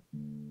open,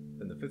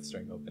 then the 5th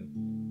string open,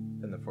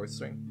 then the 4th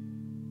string,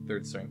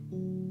 3rd string,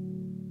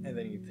 and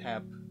then you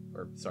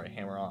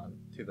hammer on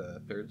to the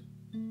 3rd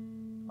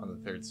on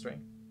the 3rd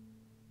string.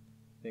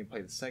 Then you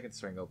play the 2nd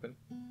string open,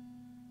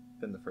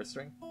 then the 1st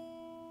string,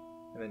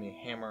 and then you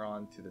hammer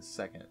on to the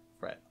 2nd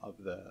fret of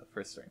the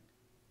 1st string.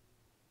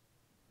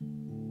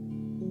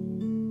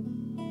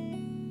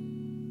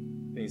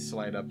 Then you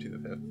slide up to the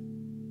 5th.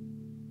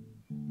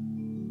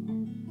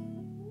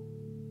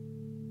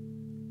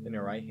 Then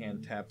your right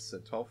hand taps the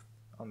 12th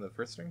on the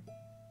 1st string,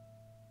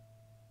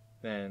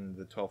 then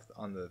the 12th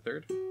on the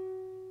 3rd.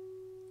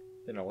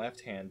 Then your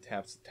left hand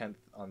taps the 10th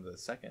on the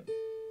 2nd.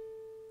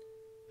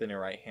 Then your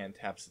right hand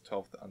taps the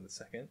 12th on the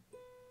 2nd,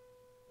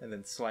 and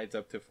then slides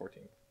up to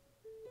 14th.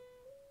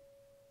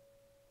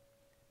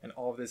 And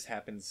all of this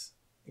happens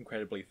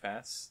incredibly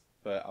fast,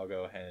 but I'll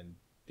go ahead and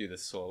do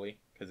this slowly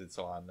because it's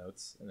a lot of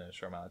notes in a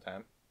short amount of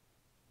time.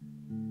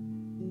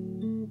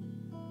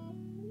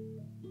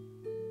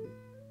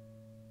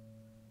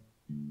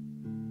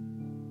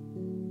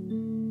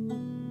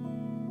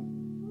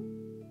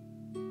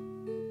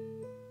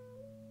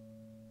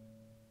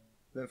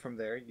 from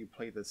there, you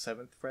play the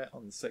 7th fret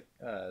on the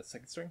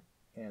second string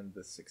and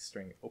the 6th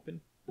string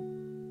open.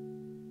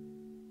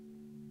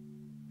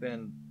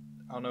 Then,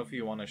 I don't know if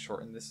you want to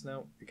shorten this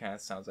note. It kind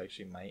of sounds like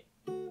she might.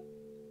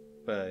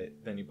 But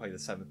then you play the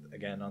 7th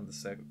again on the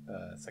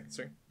second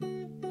string.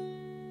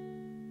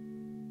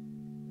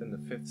 Then the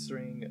 5th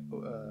string,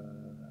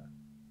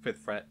 5th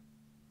fret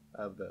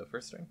of the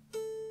 1st string.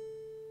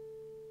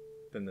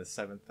 Then the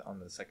 7th on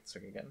the 2nd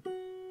string again.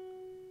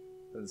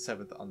 Then the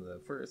 7th on the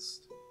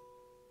 1st.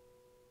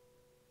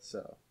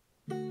 So.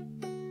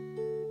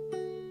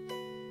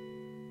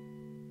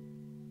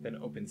 Then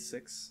open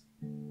 6.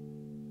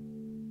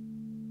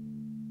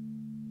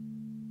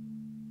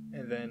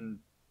 And then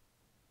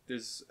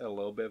there's a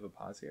little bit of a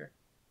pause here,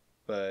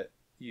 but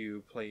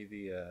you play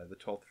the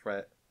 12th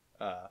fret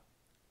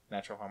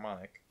natural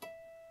harmonic,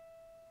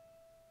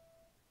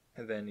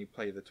 and then you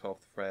play the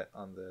 12th fret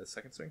on the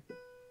 2nd string,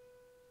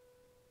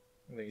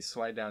 and then you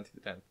slide down to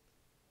the 10th.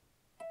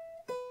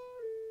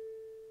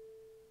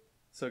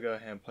 So go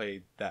ahead and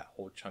play that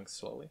whole chunk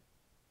slowly.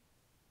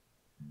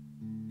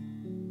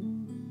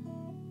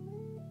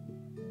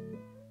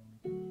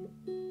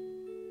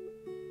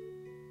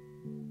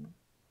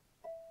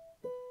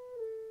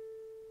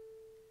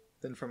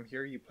 Then from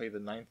here you play the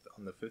 9th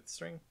on the 5th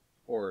string,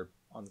 or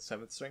on the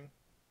 7th string.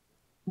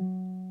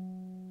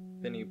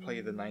 Then you play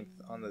the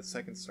 9th on the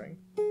 2nd string.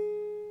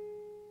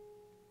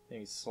 Then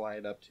you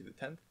slide up to the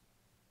 10th.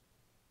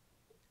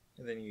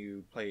 And then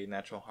you play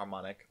natural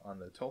harmonic on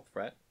the 12th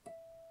fret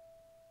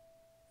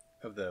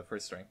of the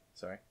 1st string,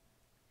 sorry.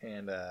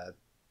 And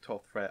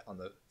 12th fret on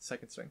the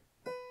 2nd string.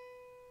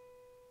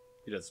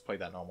 You just play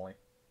that normally.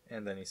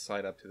 And then you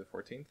slide up to the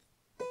 14th.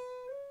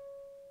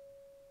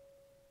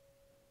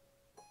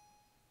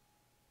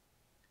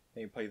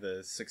 Then you play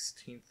the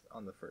 16th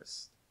on the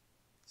 1st.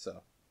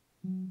 So.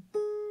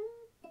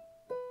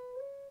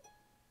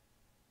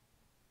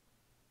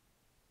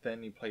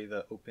 Then you play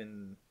the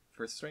open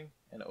 1st string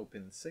and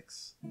open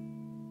 6.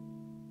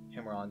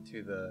 Hammer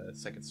onto the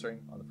 2nd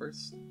string on the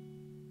 1st.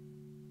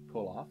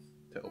 Pull off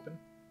to open.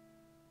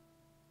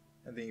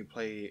 And then you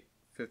play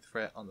 5th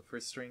fret on the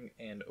 1st string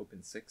and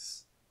open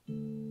 6.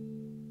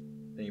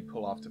 Then you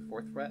pull off to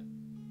 4th fret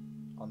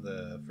on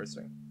the 1st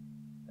string.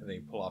 And then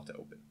you pull off to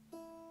open.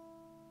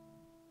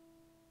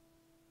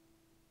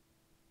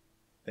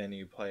 Then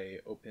you play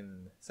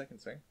open 2nd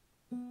string,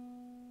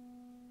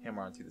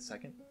 hammer onto the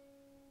 2nd,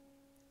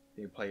 then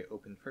you play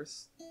open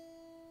 1st,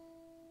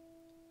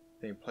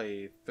 then you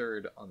play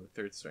 3rd on the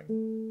 3rd string,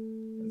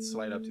 and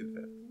slide up to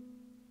the 5th.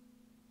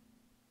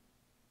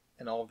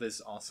 And all of this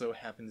also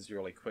happens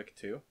really quick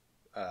too.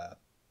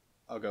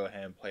 I'll go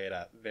ahead and play it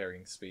at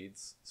varying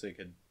speeds so you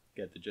could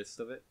get the gist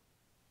of it.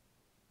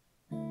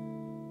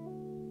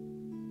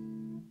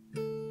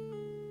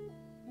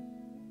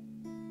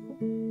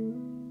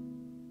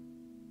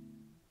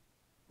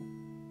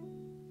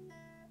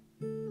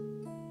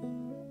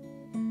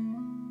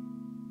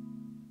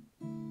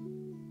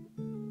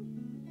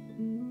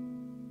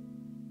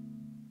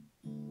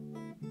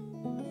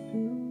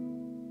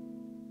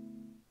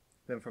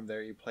 Then from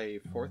there you play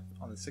 4th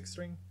on the 6th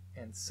string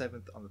and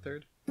 7th on the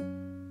 3rd.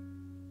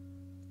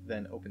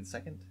 Then open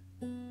 2nd.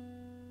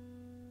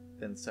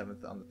 Then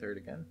 7th on the 3rd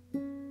again.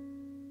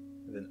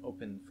 And then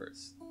open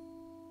 1st.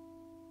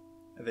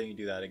 And then you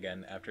do that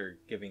again after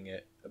giving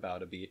it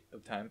about a beat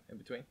of time in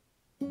between.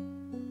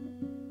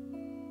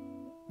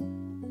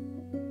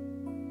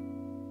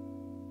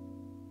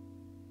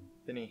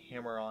 Then you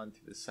hammer on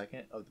to the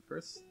 2nd of the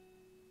 1st.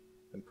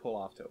 Then pull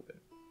off to open.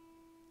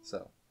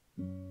 So.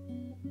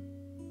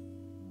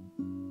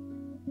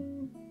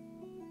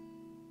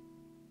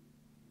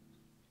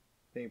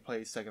 Then you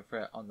play 2nd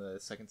fret on the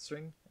 2nd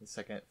string and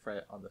 2nd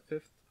fret on the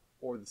 5th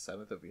or the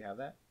 7th if we have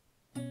that.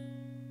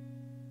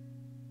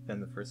 Then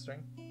the 1st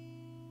string.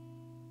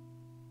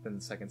 Then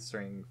the 2nd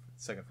string,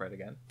 2nd fret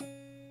again.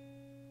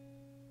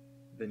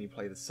 Then you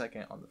play the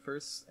 2nd on the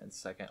 1st and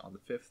 2nd on the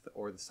 5th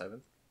or the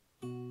 7th.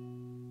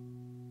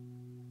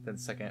 Then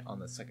 2nd on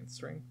the 2nd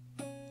string.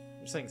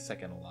 I'm saying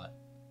 2nd a lot.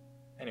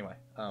 Anyway,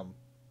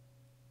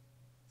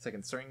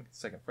 2nd string,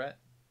 2nd fret.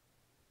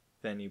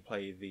 Then you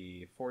play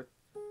the 4th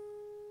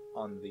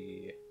on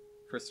the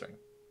 1st string.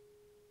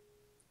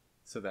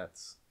 So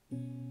that's.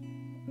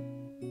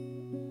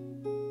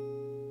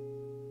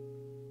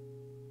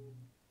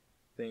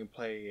 Then you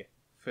play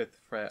 5th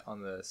fret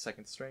on the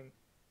 2nd string,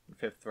 and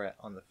 5th fret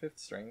on the 5th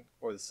string,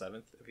 or the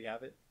 7th if you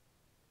have it.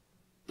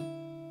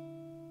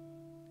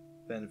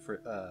 Then for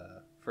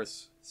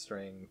 1st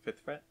string, 5th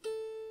fret.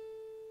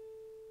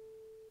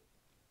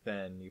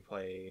 Then you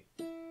play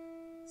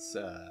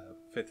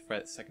 5th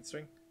fret, 2nd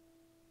string.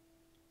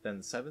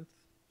 Then 7th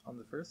on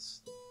the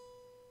 1st.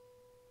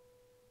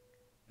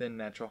 Then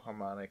natural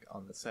harmonic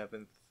on the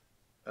 7th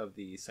of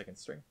the 2nd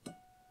string.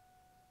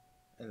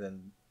 And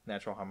then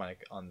natural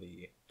harmonic on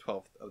the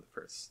 12th of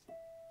the 1st.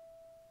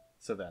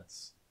 So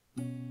that's.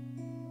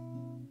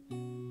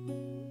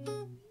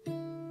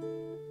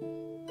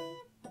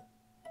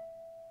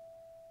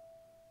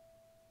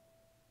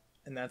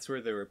 And that's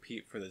where the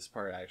repeat for this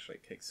part actually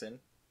kicks in.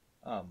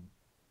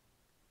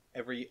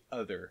 every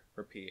other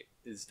repeat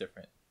is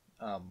different.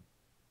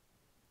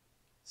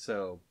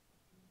 So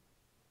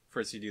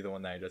first you do the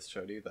one that I just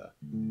showed you,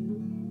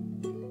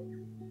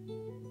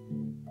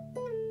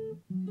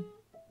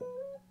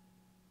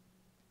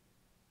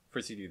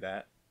 first you do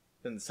that.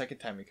 Then the second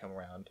time you come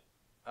around,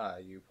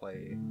 you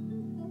play.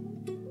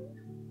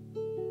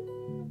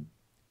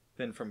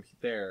 Then from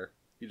there,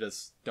 you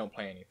just don't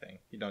play anything.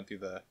 You don't do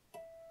the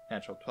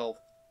natural 12th,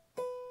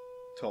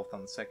 12th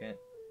on the second,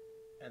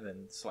 and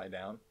then slide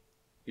down.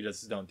 You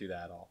just don't do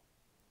that at all.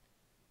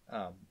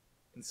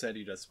 Instead,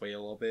 you just wait a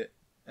little bit,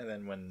 and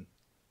then when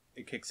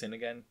it kicks in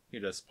again,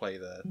 you just play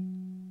the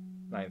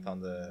 9th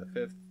on the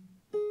 5th,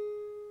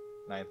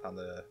 9th on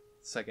the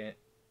 2nd,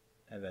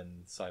 and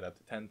then slide up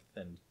to 10th,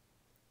 and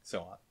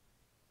so on.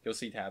 You'll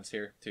see tabs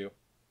here, too.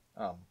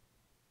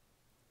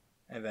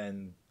 And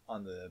then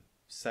on the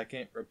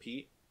second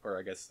repeat, or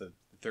I guess the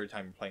third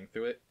time you're playing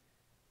through it,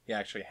 you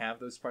actually have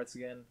those parts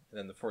again, and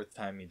then the fourth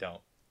time you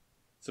don't.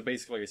 So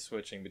basically you're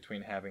switching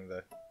between having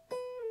the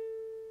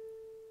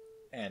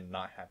and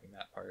not having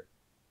that part.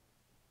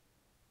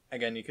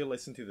 Again, you could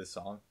listen to the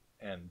song,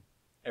 and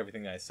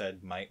everything I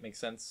said might make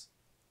sense.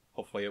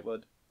 Hopefully it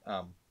would.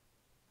 Like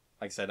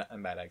I said,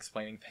 I'm bad at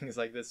explaining things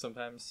like this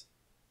sometimes,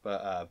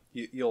 but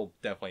you'll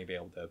definitely be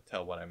able to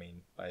tell what I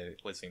mean by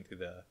listening to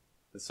the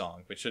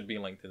song, which should be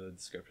linked in the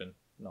description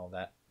and all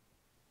that.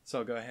 So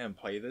I'll go ahead and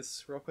play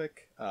this real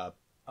quick. I'll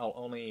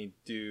only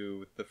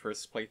do the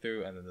first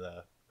playthrough and then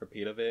the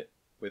repeat of it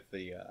with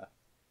the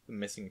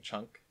missing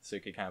chunk, so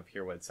you can kind of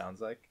hear what it sounds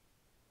like.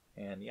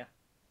 And yeah.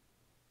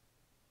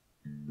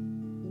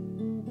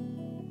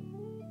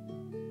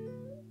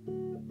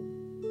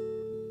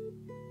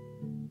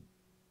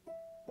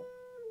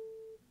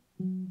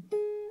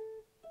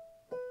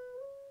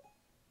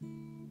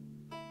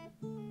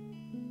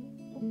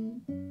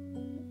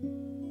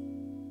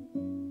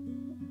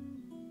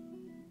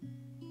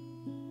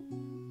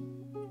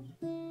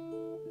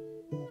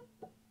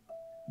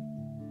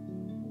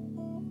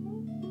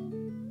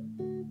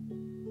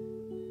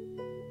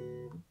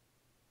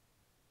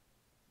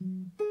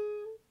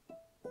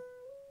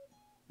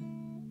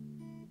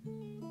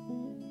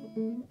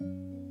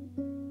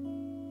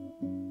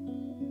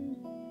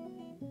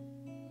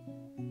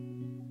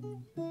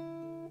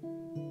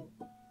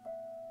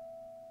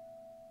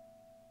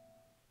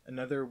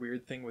 Another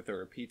weird thing with the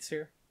repeats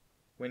here,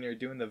 when you're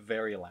doing the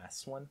very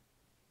last one,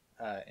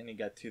 and you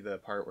get to the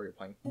part where you're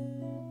playing,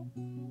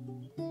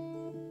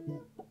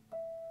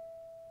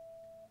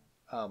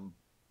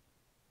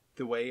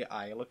 the way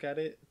I look at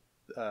it,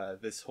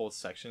 this whole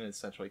section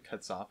essentially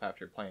cuts off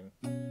after playing,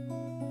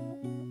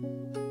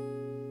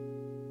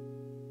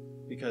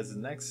 because the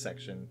next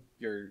section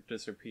you're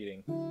just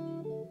repeating,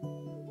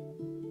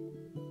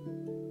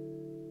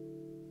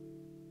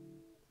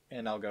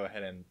 and I'll go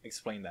ahead and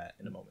explain that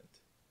in a moment.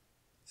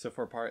 So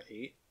for part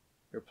 8,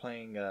 you're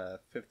playing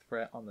 5th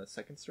fret on the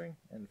 2nd string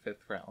and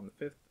 5th fret on the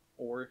 5th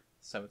or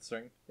 7th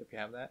string if you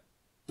have that.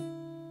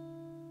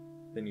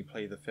 Then you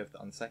play the 5th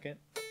on the 2nd,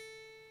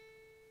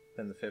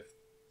 then the 5th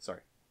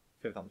on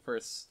the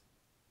 1st,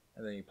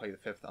 and then you play the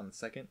 5th on the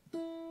 2nd,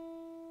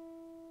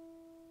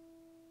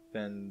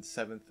 then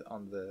 7th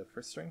on the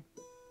 1st string,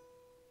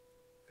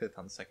 5th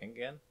on the 2nd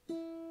again,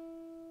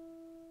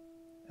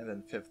 and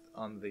then 5th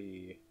on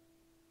the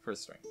 1st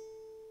string.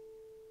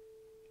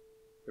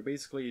 You're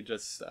basically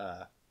just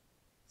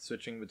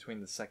switching between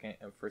the 2nd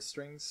and 1st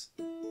strings,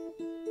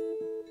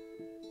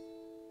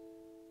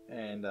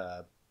 and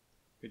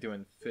you're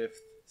doing 5th,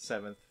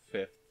 7th,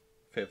 5th,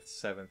 5th,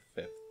 7th,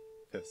 5th,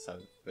 5th,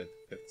 7th, 5th,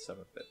 5th,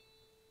 7th, 5th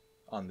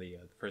on the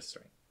 1st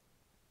string.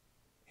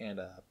 And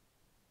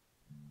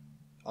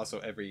also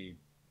every,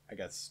 I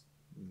guess,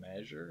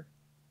 measure,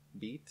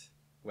 beat,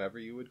 whatever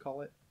you would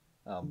call it,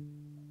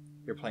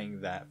 you're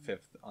playing that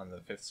 5th on the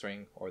 5th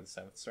string or the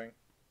 7th string.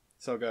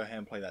 So I'll go ahead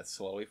and play that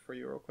slowly for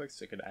you real quick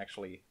so you could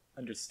actually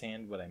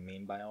understand what I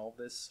mean by all of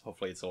this.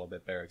 Hopefully it's a little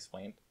bit better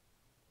explained.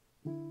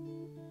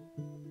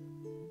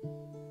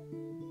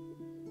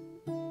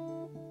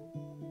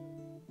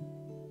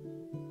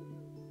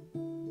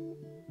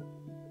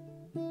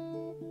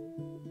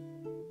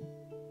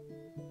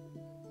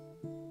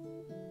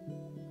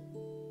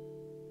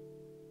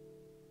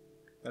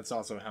 That's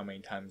also how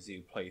many times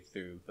you play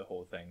through the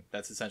whole thing.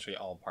 That's essentially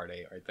all part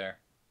 8 right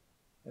there.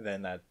 And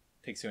then that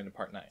takes you into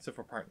part 9. So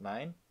for part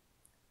 9,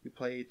 you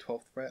play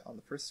 12th fret on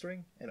the 1st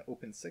string and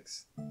open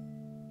 6th.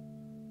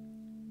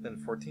 Then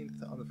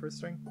 14th on the 1st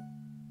string.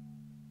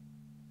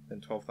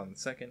 Then 12th on the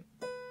 2nd.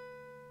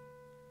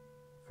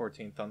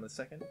 14th on the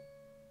 2nd.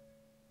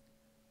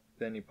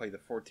 Then you play the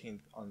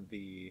 14th on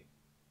the...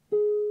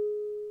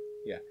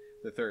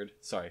 the 3rd.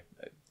 Sorry.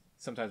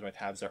 Sometimes my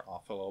tabs are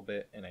off a little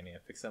bit and I need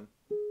to fix them.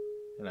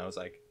 And I was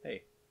like,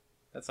 hey,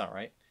 that's not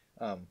right.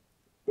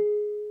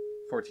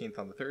 14th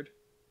on the 3rd.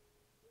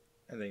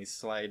 And then you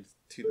slide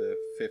to the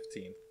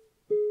 15th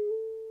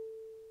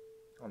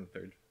on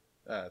the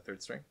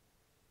 3rd string.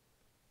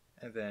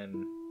 And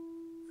then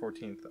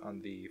 14th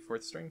on the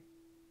 4th string.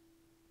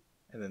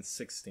 And then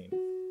 16th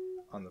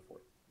on the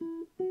 4th.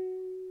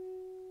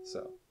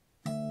 So.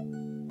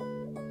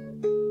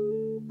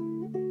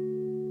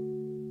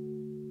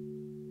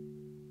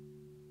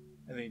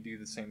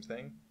 the same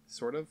thing,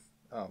 sort of.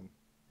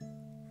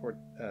 For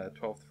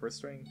 12th first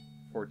string,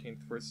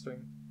 14th first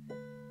string,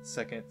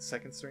 second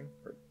string,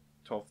 or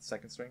 12th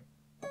second string,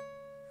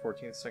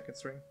 14th second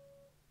string,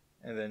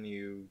 and then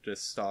you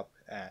just stop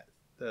at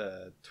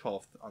the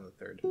 12th on the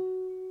third.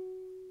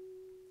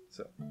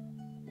 So,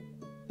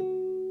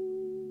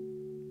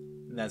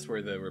 and that's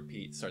where the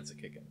repeat starts to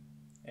kick in.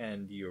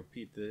 And you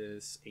repeat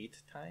this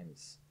 8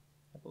 times,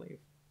 I believe.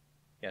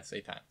 Yes,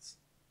 8 times.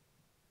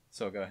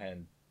 So go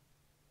ahead.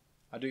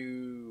 I'll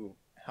do,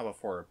 how about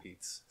 4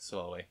 repeats,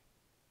 slowly.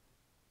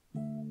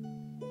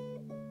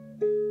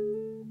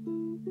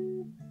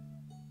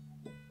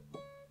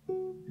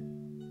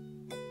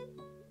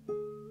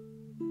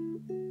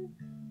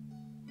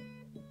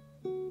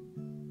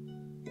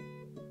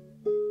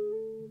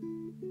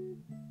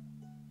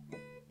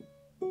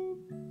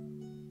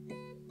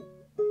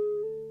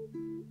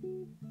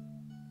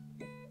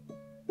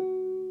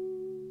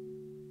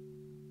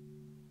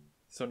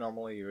 So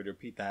normally you would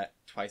repeat that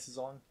twice as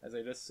long as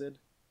I just did,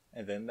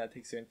 and then that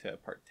takes you into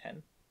part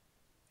 10.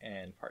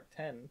 And part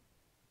 10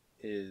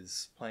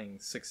 is playing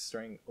 6th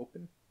string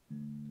open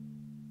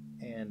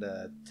and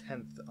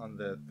 10th on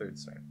the 3rd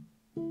string.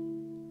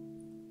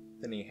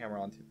 Then you hammer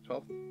onto the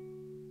 12th,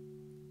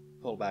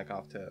 pull back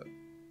off to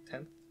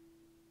 10th.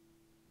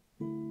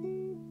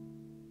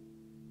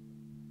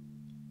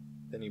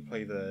 Then you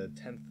play the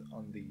 10th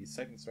on the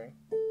 2nd string,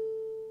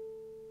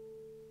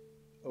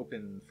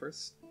 open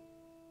 1st,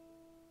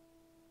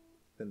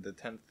 then the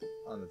 10th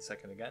on the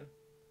 2nd again,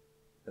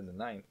 then the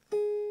 9th,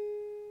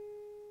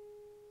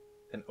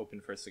 then open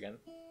 1st again,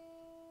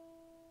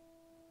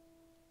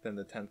 then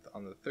the 10th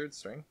on the 3rd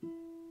string,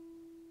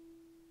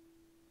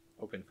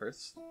 open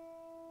 1st,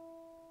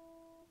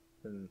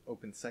 then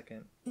open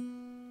 2nd,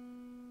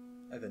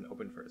 and then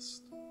open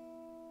 1st.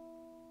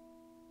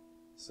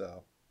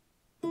 So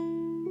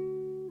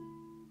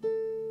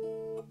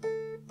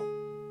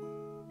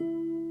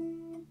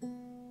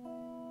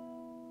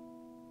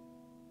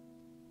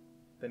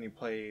then you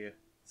play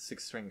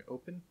 6th string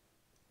open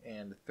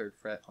and 3rd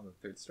fret on the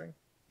 3rd string,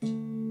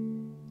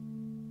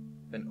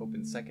 then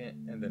open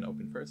 2nd and then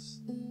open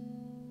 1st,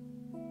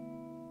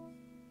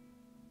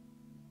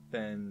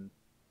 then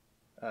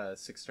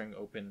 6th string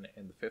open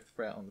and the 5th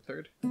fret on the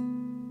 3rd,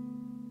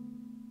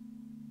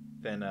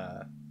 then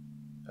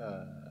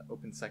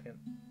open 2nd,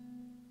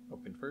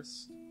 open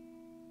 1st,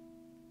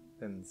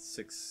 then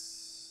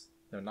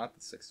not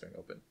the 6th string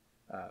open,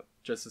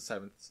 just the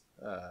 7th,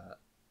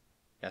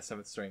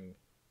 7th string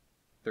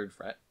 3rd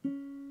fret,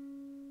 and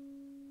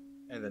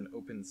then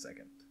open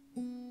 2nd.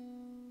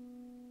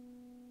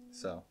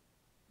 So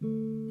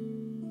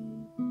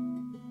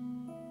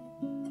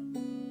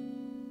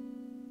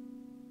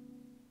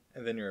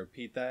and then you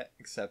repeat that,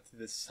 except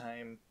this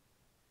time,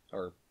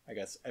 or I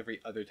guess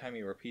every other time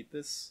you repeat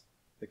this,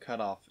 the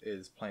cutoff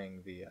is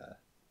playing the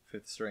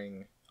 5th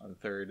string on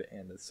the 3rd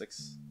and the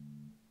 6th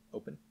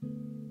open,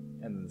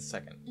 and then the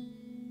 2nd.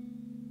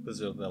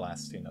 Those are the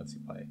last 2 notes you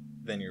play.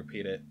 Then you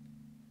repeat it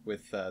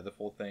with the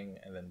full thing,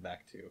 and then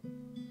back to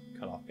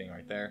cutoff being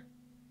right there.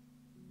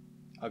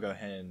 I'll go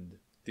ahead and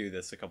do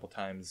this a couple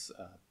times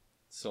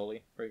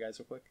slowly for you guys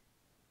real quick.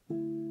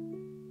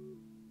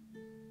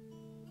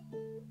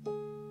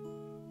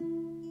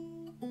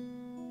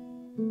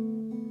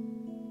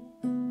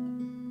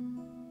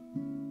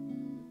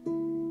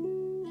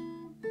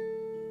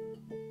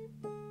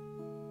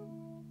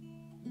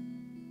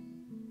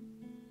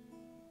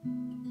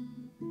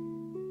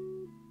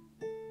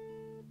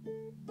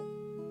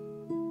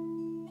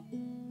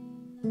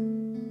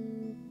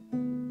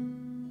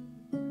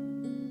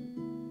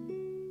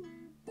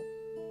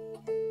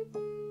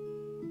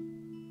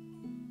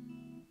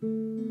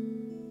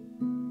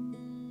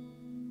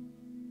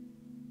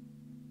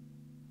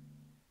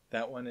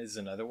 That one is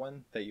another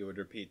one that you would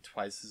repeat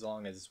twice as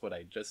long as what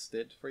I just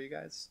did for you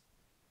guys.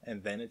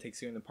 And then it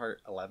takes you into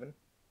part 11.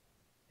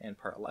 And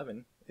part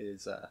 11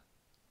 is,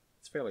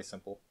 it's fairly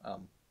simple.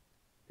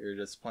 You're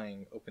just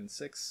playing open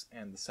 6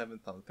 and the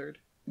 7th on the 3rd.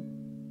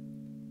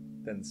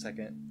 Then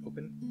 2nd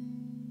open,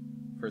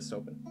 1st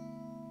open.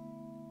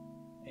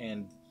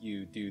 And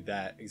you do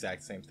that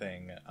exact same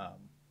thing,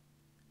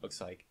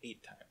 looks like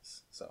 8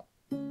 times. So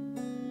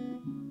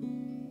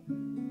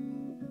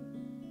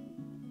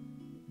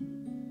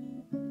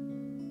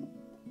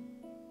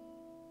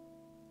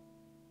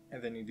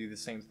and then you do the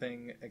same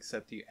thing,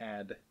 except you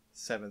add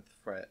 7th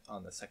fret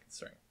on the 2nd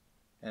string.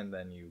 And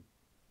then you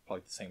play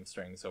the same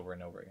strings over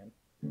and over again.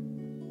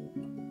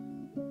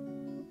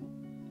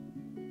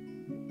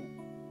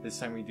 This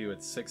time you do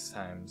it 6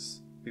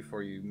 times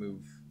before you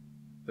move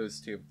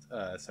those 2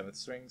 7th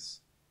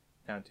strings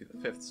down to the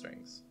 5th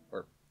strings,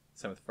 or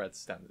 7th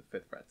frets down to the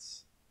 5th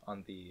frets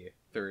on the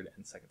 3rd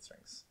and 2nd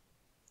strings.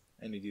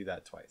 And you do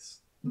that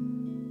twice.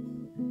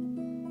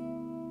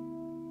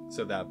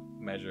 So that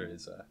measure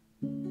is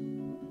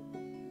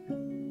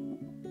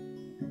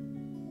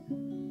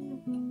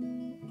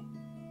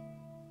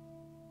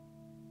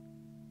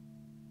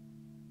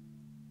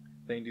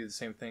Then you do the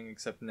same thing,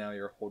 except now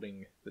you're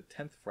holding the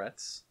 10th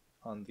frets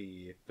on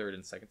the 3rd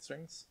and 2nd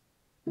strings,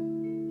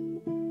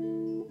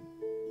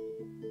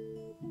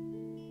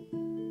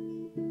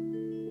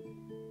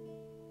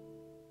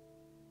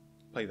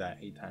 Play that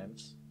 8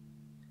 times.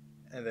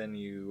 And then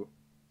you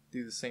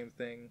do the same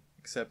thing,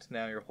 except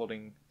now you're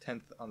holding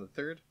 10th on the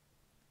 3rd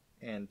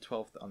and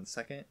 12th on the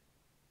 2nd. And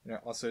you're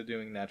also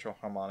doing natural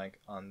harmonic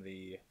on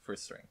the 1st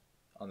string,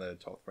 on the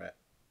 12th fret.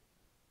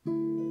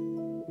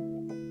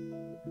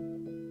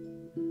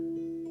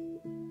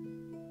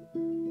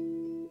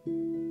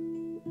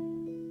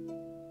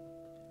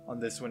 On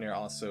this one, you're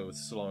also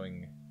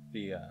slowing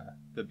the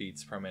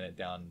beats per minute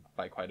down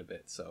by quite a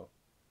bit, so.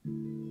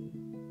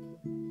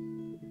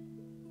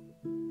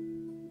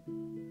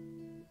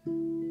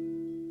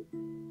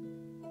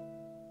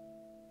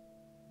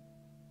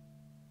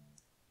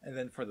 And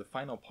then for the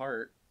final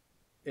part,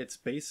 it's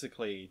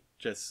basically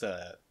just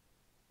a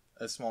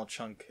small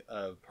chunk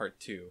of part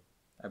 2,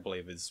 I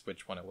believe is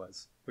which one it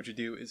was. What you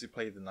do is you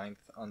play the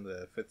 9th on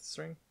the 5th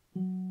string,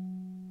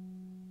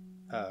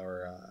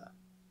 or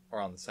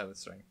on the 7th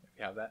string, if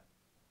you have that.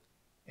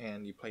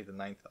 And you play the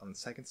 9th on the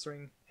 2nd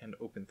string and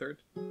open 3rd.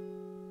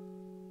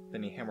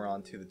 Then you hammer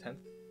on to the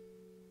 10th.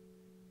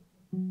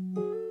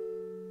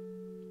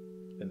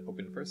 Then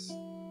open 1st.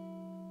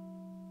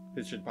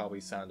 This should probably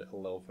sound a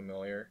little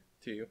familiar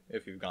to you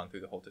if you've gone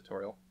through the whole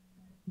tutorial.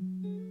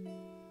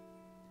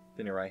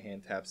 Then your right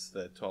hand taps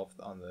the 12th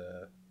on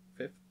the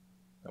 5th.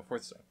 No,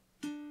 4th string.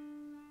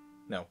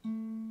 No,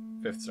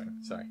 5th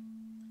string, sorry.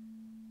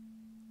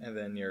 And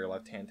then your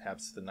left hand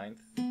taps the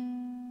 9th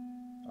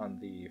on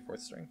the 4th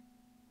string.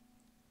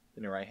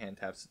 Then your right hand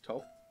taps the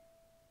 12th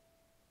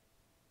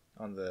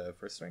on the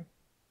 1st string.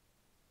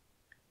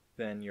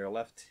 Then your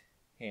left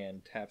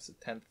hand taps the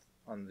 10th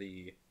on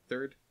the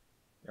 3rd.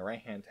 Your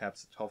right hand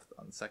taps the 12th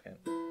on the 2nd.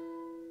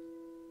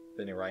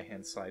 Then your right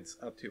hand slides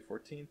up to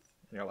 14th,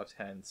 and your left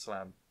hand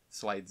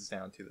slides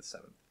down to the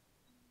 7th.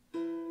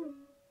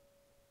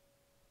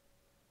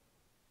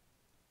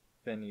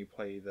 Then you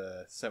play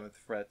the 7th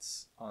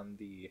frets on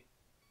the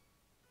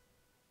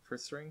 1st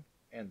string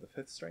and the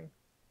 5th string,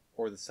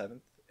 or the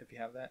 7th if you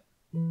have that.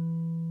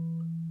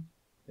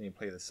 Then you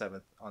play the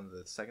 7th on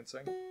the 2nd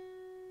string,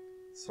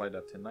 slide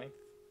up to 9th.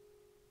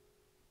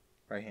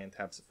 Right hand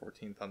taps the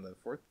 14th on the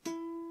 4th.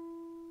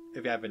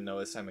 If you haven't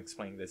noticed, I'm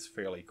explaining this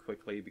fairly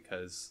quickly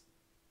because,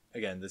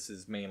 again, this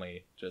is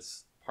mainly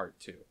just part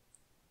 2.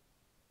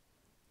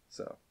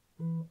 So.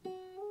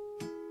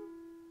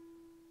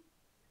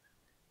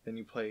 Then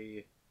you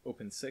play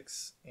open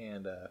 6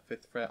 and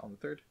 5th fret on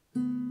the 3rd.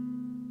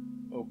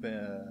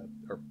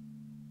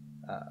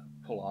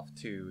 Pull off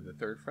to the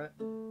 3rd fret.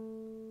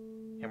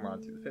 Hammer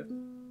on to the 5th.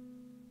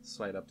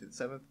 Slide up to the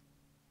 7th.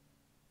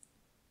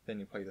 Then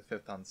you play the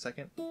 5th on the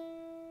 2nd.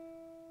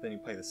 Then you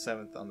play the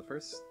 7th on the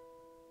 1st.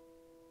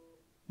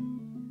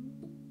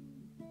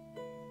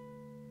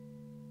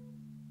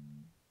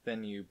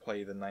 Then you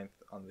play the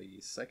 9th on the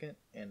 2nd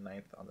and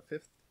 9th on the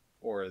 5th,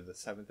 or the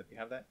 7th if you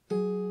have that.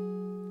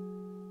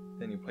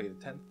 Then you play the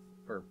 10th,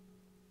 or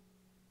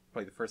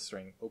play the 1st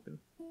string open.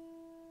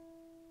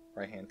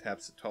 Right hand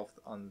taps the 12th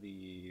on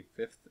the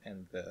 5th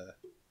and the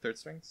 3rd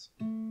strings.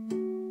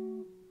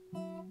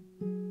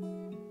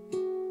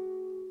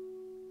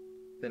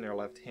 Then your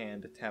left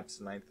hand taps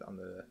the 9th on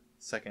the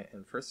 2nd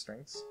and 1st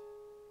strings.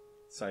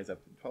 Slides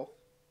up to the 12th.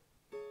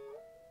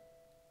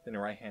 Then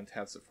your right hand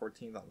taps the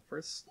 14th on the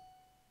 1st.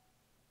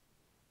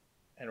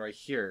 And right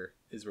here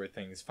is where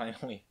things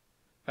finally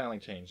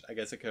changed. I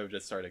guess I could have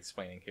just started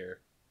explaining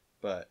here,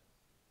 but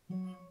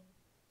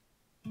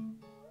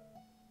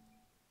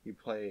you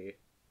play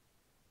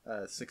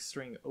 6th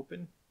string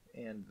open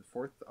and the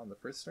 4th on the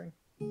 1st string,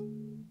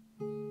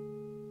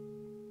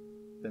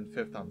 then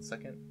 5th on the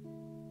 2nd,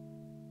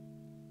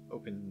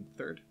 open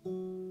 3rd,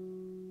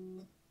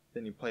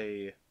 then you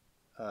play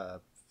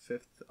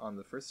 5th on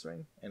the 1st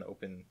string and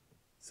open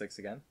 6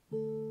 again,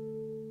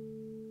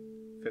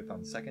 5th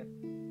on the 2nd,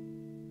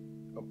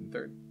 open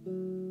 3rd,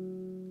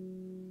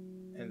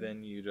 and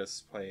then you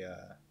just play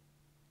a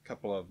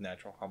couple of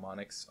natural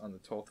harmonics on the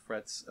 12th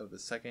frets of the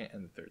 2nd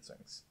and the 3rd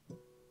strings.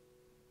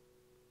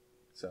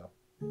 So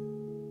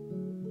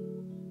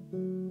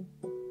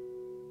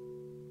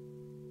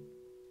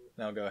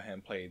now I'll go ahead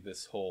and play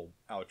this whole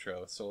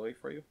outro slowly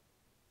for you.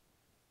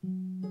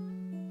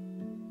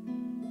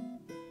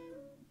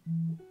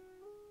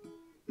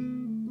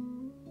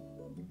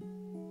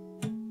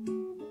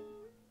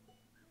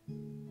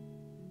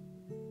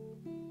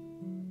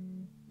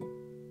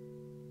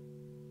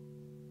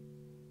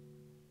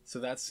 So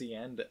that's the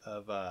end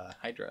of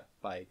Hydra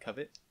by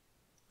Covet.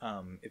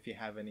 If you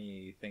have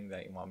anything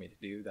that you want me to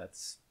do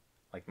that's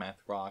like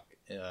math rock,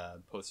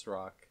 post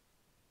rock,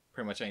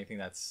 pretty much anything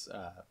that's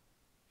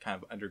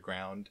kind of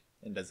underground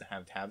and doesn't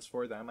have tabs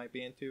for that I might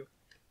be into,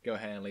 go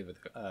ahead and leave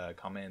a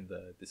comment in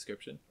the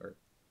description, or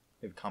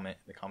leave a comment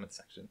in the comment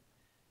section.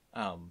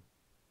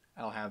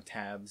 I'll have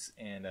tabs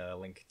and a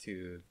link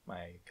to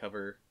my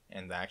cover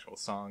and the actual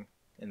song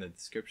in the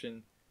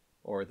description,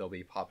 or they'll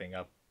be popping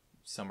up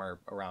somewhere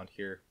around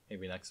here,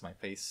 maybe next to my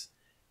face.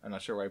 I'm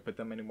not sure where I put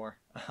them anymore.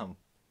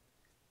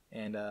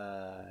 And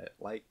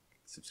like,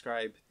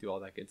 subscribe, do all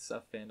that good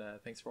stuff, and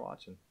thanks for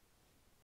watching.